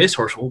 million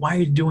racehorse? Well, why are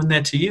you doing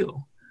that to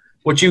you?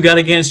 What you got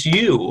against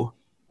you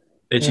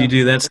that you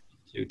do that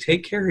to?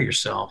 Take care of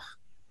yourself.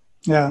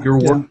 Yeah.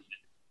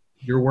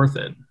 You're worth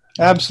it.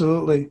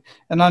 Absolutely.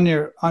 And on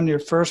your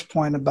first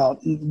point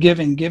about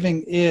giving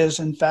is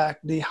in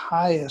fact the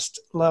highest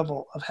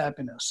level of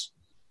happiness,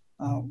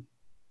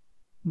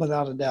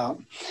 without a doubt.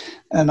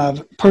 And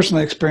I've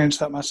personally experienced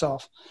that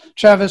myself.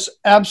 Travis,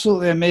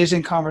 absolutely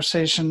amazing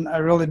conversation. I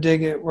really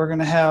dig it. We're going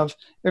to have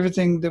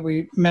everything that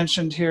we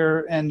mentioned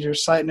here and your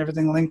site and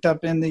everything linked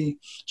up in the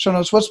show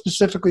notes. What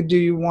specifically do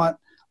you want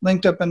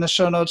linked up in the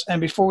show notes? And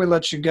before we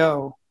let you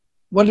go,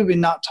 what did we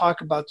not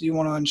talk about that you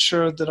want to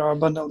ensure that our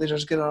abundant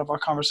leaders get out of our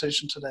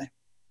conversation today?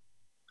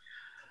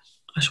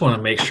 I just want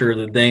to make sure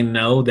that they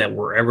know that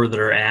wherever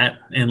they're at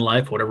in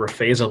life, whatever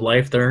phase of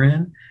life they're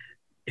in,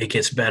 it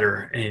gets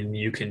better and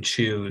you can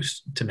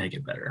choose to make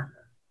it better.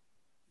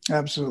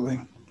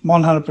 Absolutely.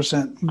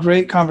 100%.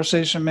 Great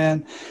conversation,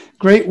 man.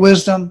 Great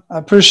wisdom. I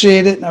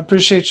appreciate it. I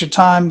appreciate your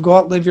time. Go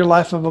out, live your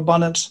life of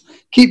abundance.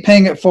 Keep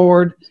paying it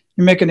forward.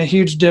 You're making a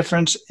huge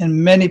difference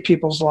in many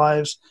people's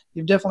lives.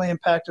 You've definitely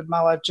impacted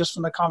my life just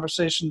from the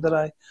conversation that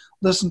I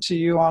listened to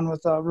you on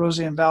with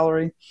Rosie and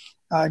Valerie.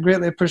 I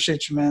greatly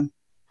appreciate you, man.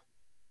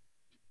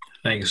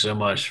 Thank you so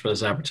much for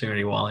this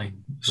opportunity, Wally.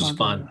 This was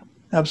fun.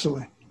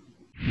 Absolutely.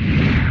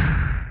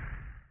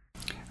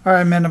 All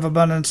right, Men of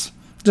Abundance.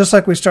 Just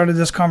like we started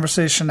this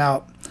conversation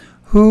out,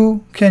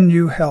 who can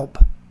you help?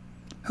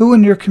 Who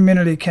in your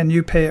community can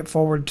you pay it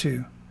forward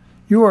to?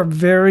 You are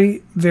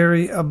very,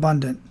 very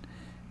abundant.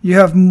 You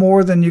have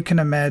more than you can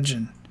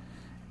imagine.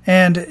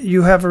 And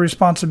you have a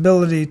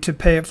responsibility to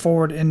pay it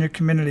forward in your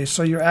community.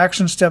 So your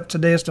action step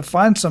today is to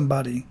find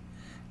somebody,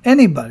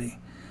 anybody,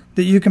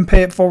 that you can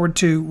pay it forward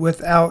to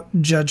without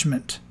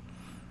judgment.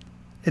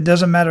 It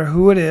doesn't matter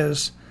who it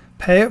is.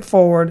 Pay it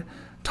forward.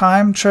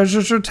 Time,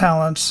 treasures, or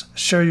talents.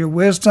 Share your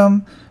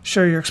wisdom.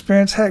 Share your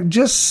experience. Heck,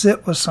 just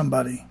sit with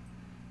somebody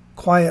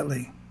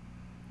quietly.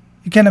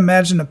 You can't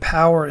imagine the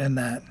power in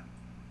that.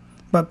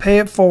 But pay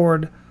it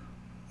forward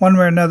one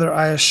way or another.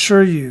 I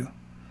assure you,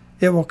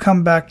 it will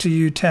come back to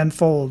you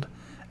tenfold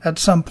at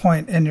some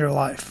point in your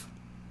life.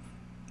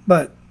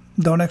 But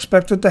don't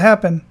expect it to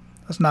happen.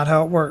 That's not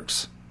how it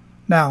works.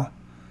 Now,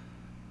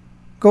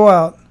 go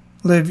out,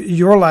 live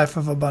your life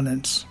of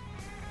abundance,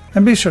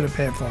 and be sure to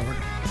pay it forward.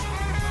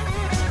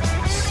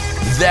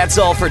 That's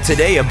all for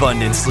today,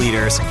 Abundance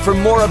Leaders. For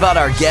more about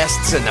our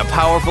guests and the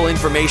powerful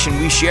information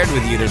we shared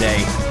with you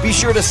today, be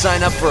sure to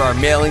sign up for our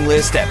mailing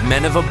list at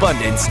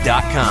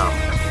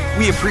menofabundance.com.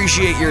 We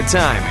appreciate your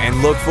time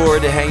and look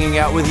forward to hanging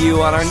out with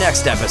you on our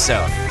next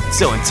episode.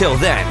 So until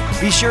then,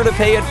 be sure to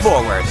pay it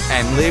forward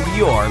and live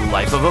your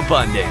life of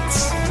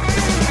abundance.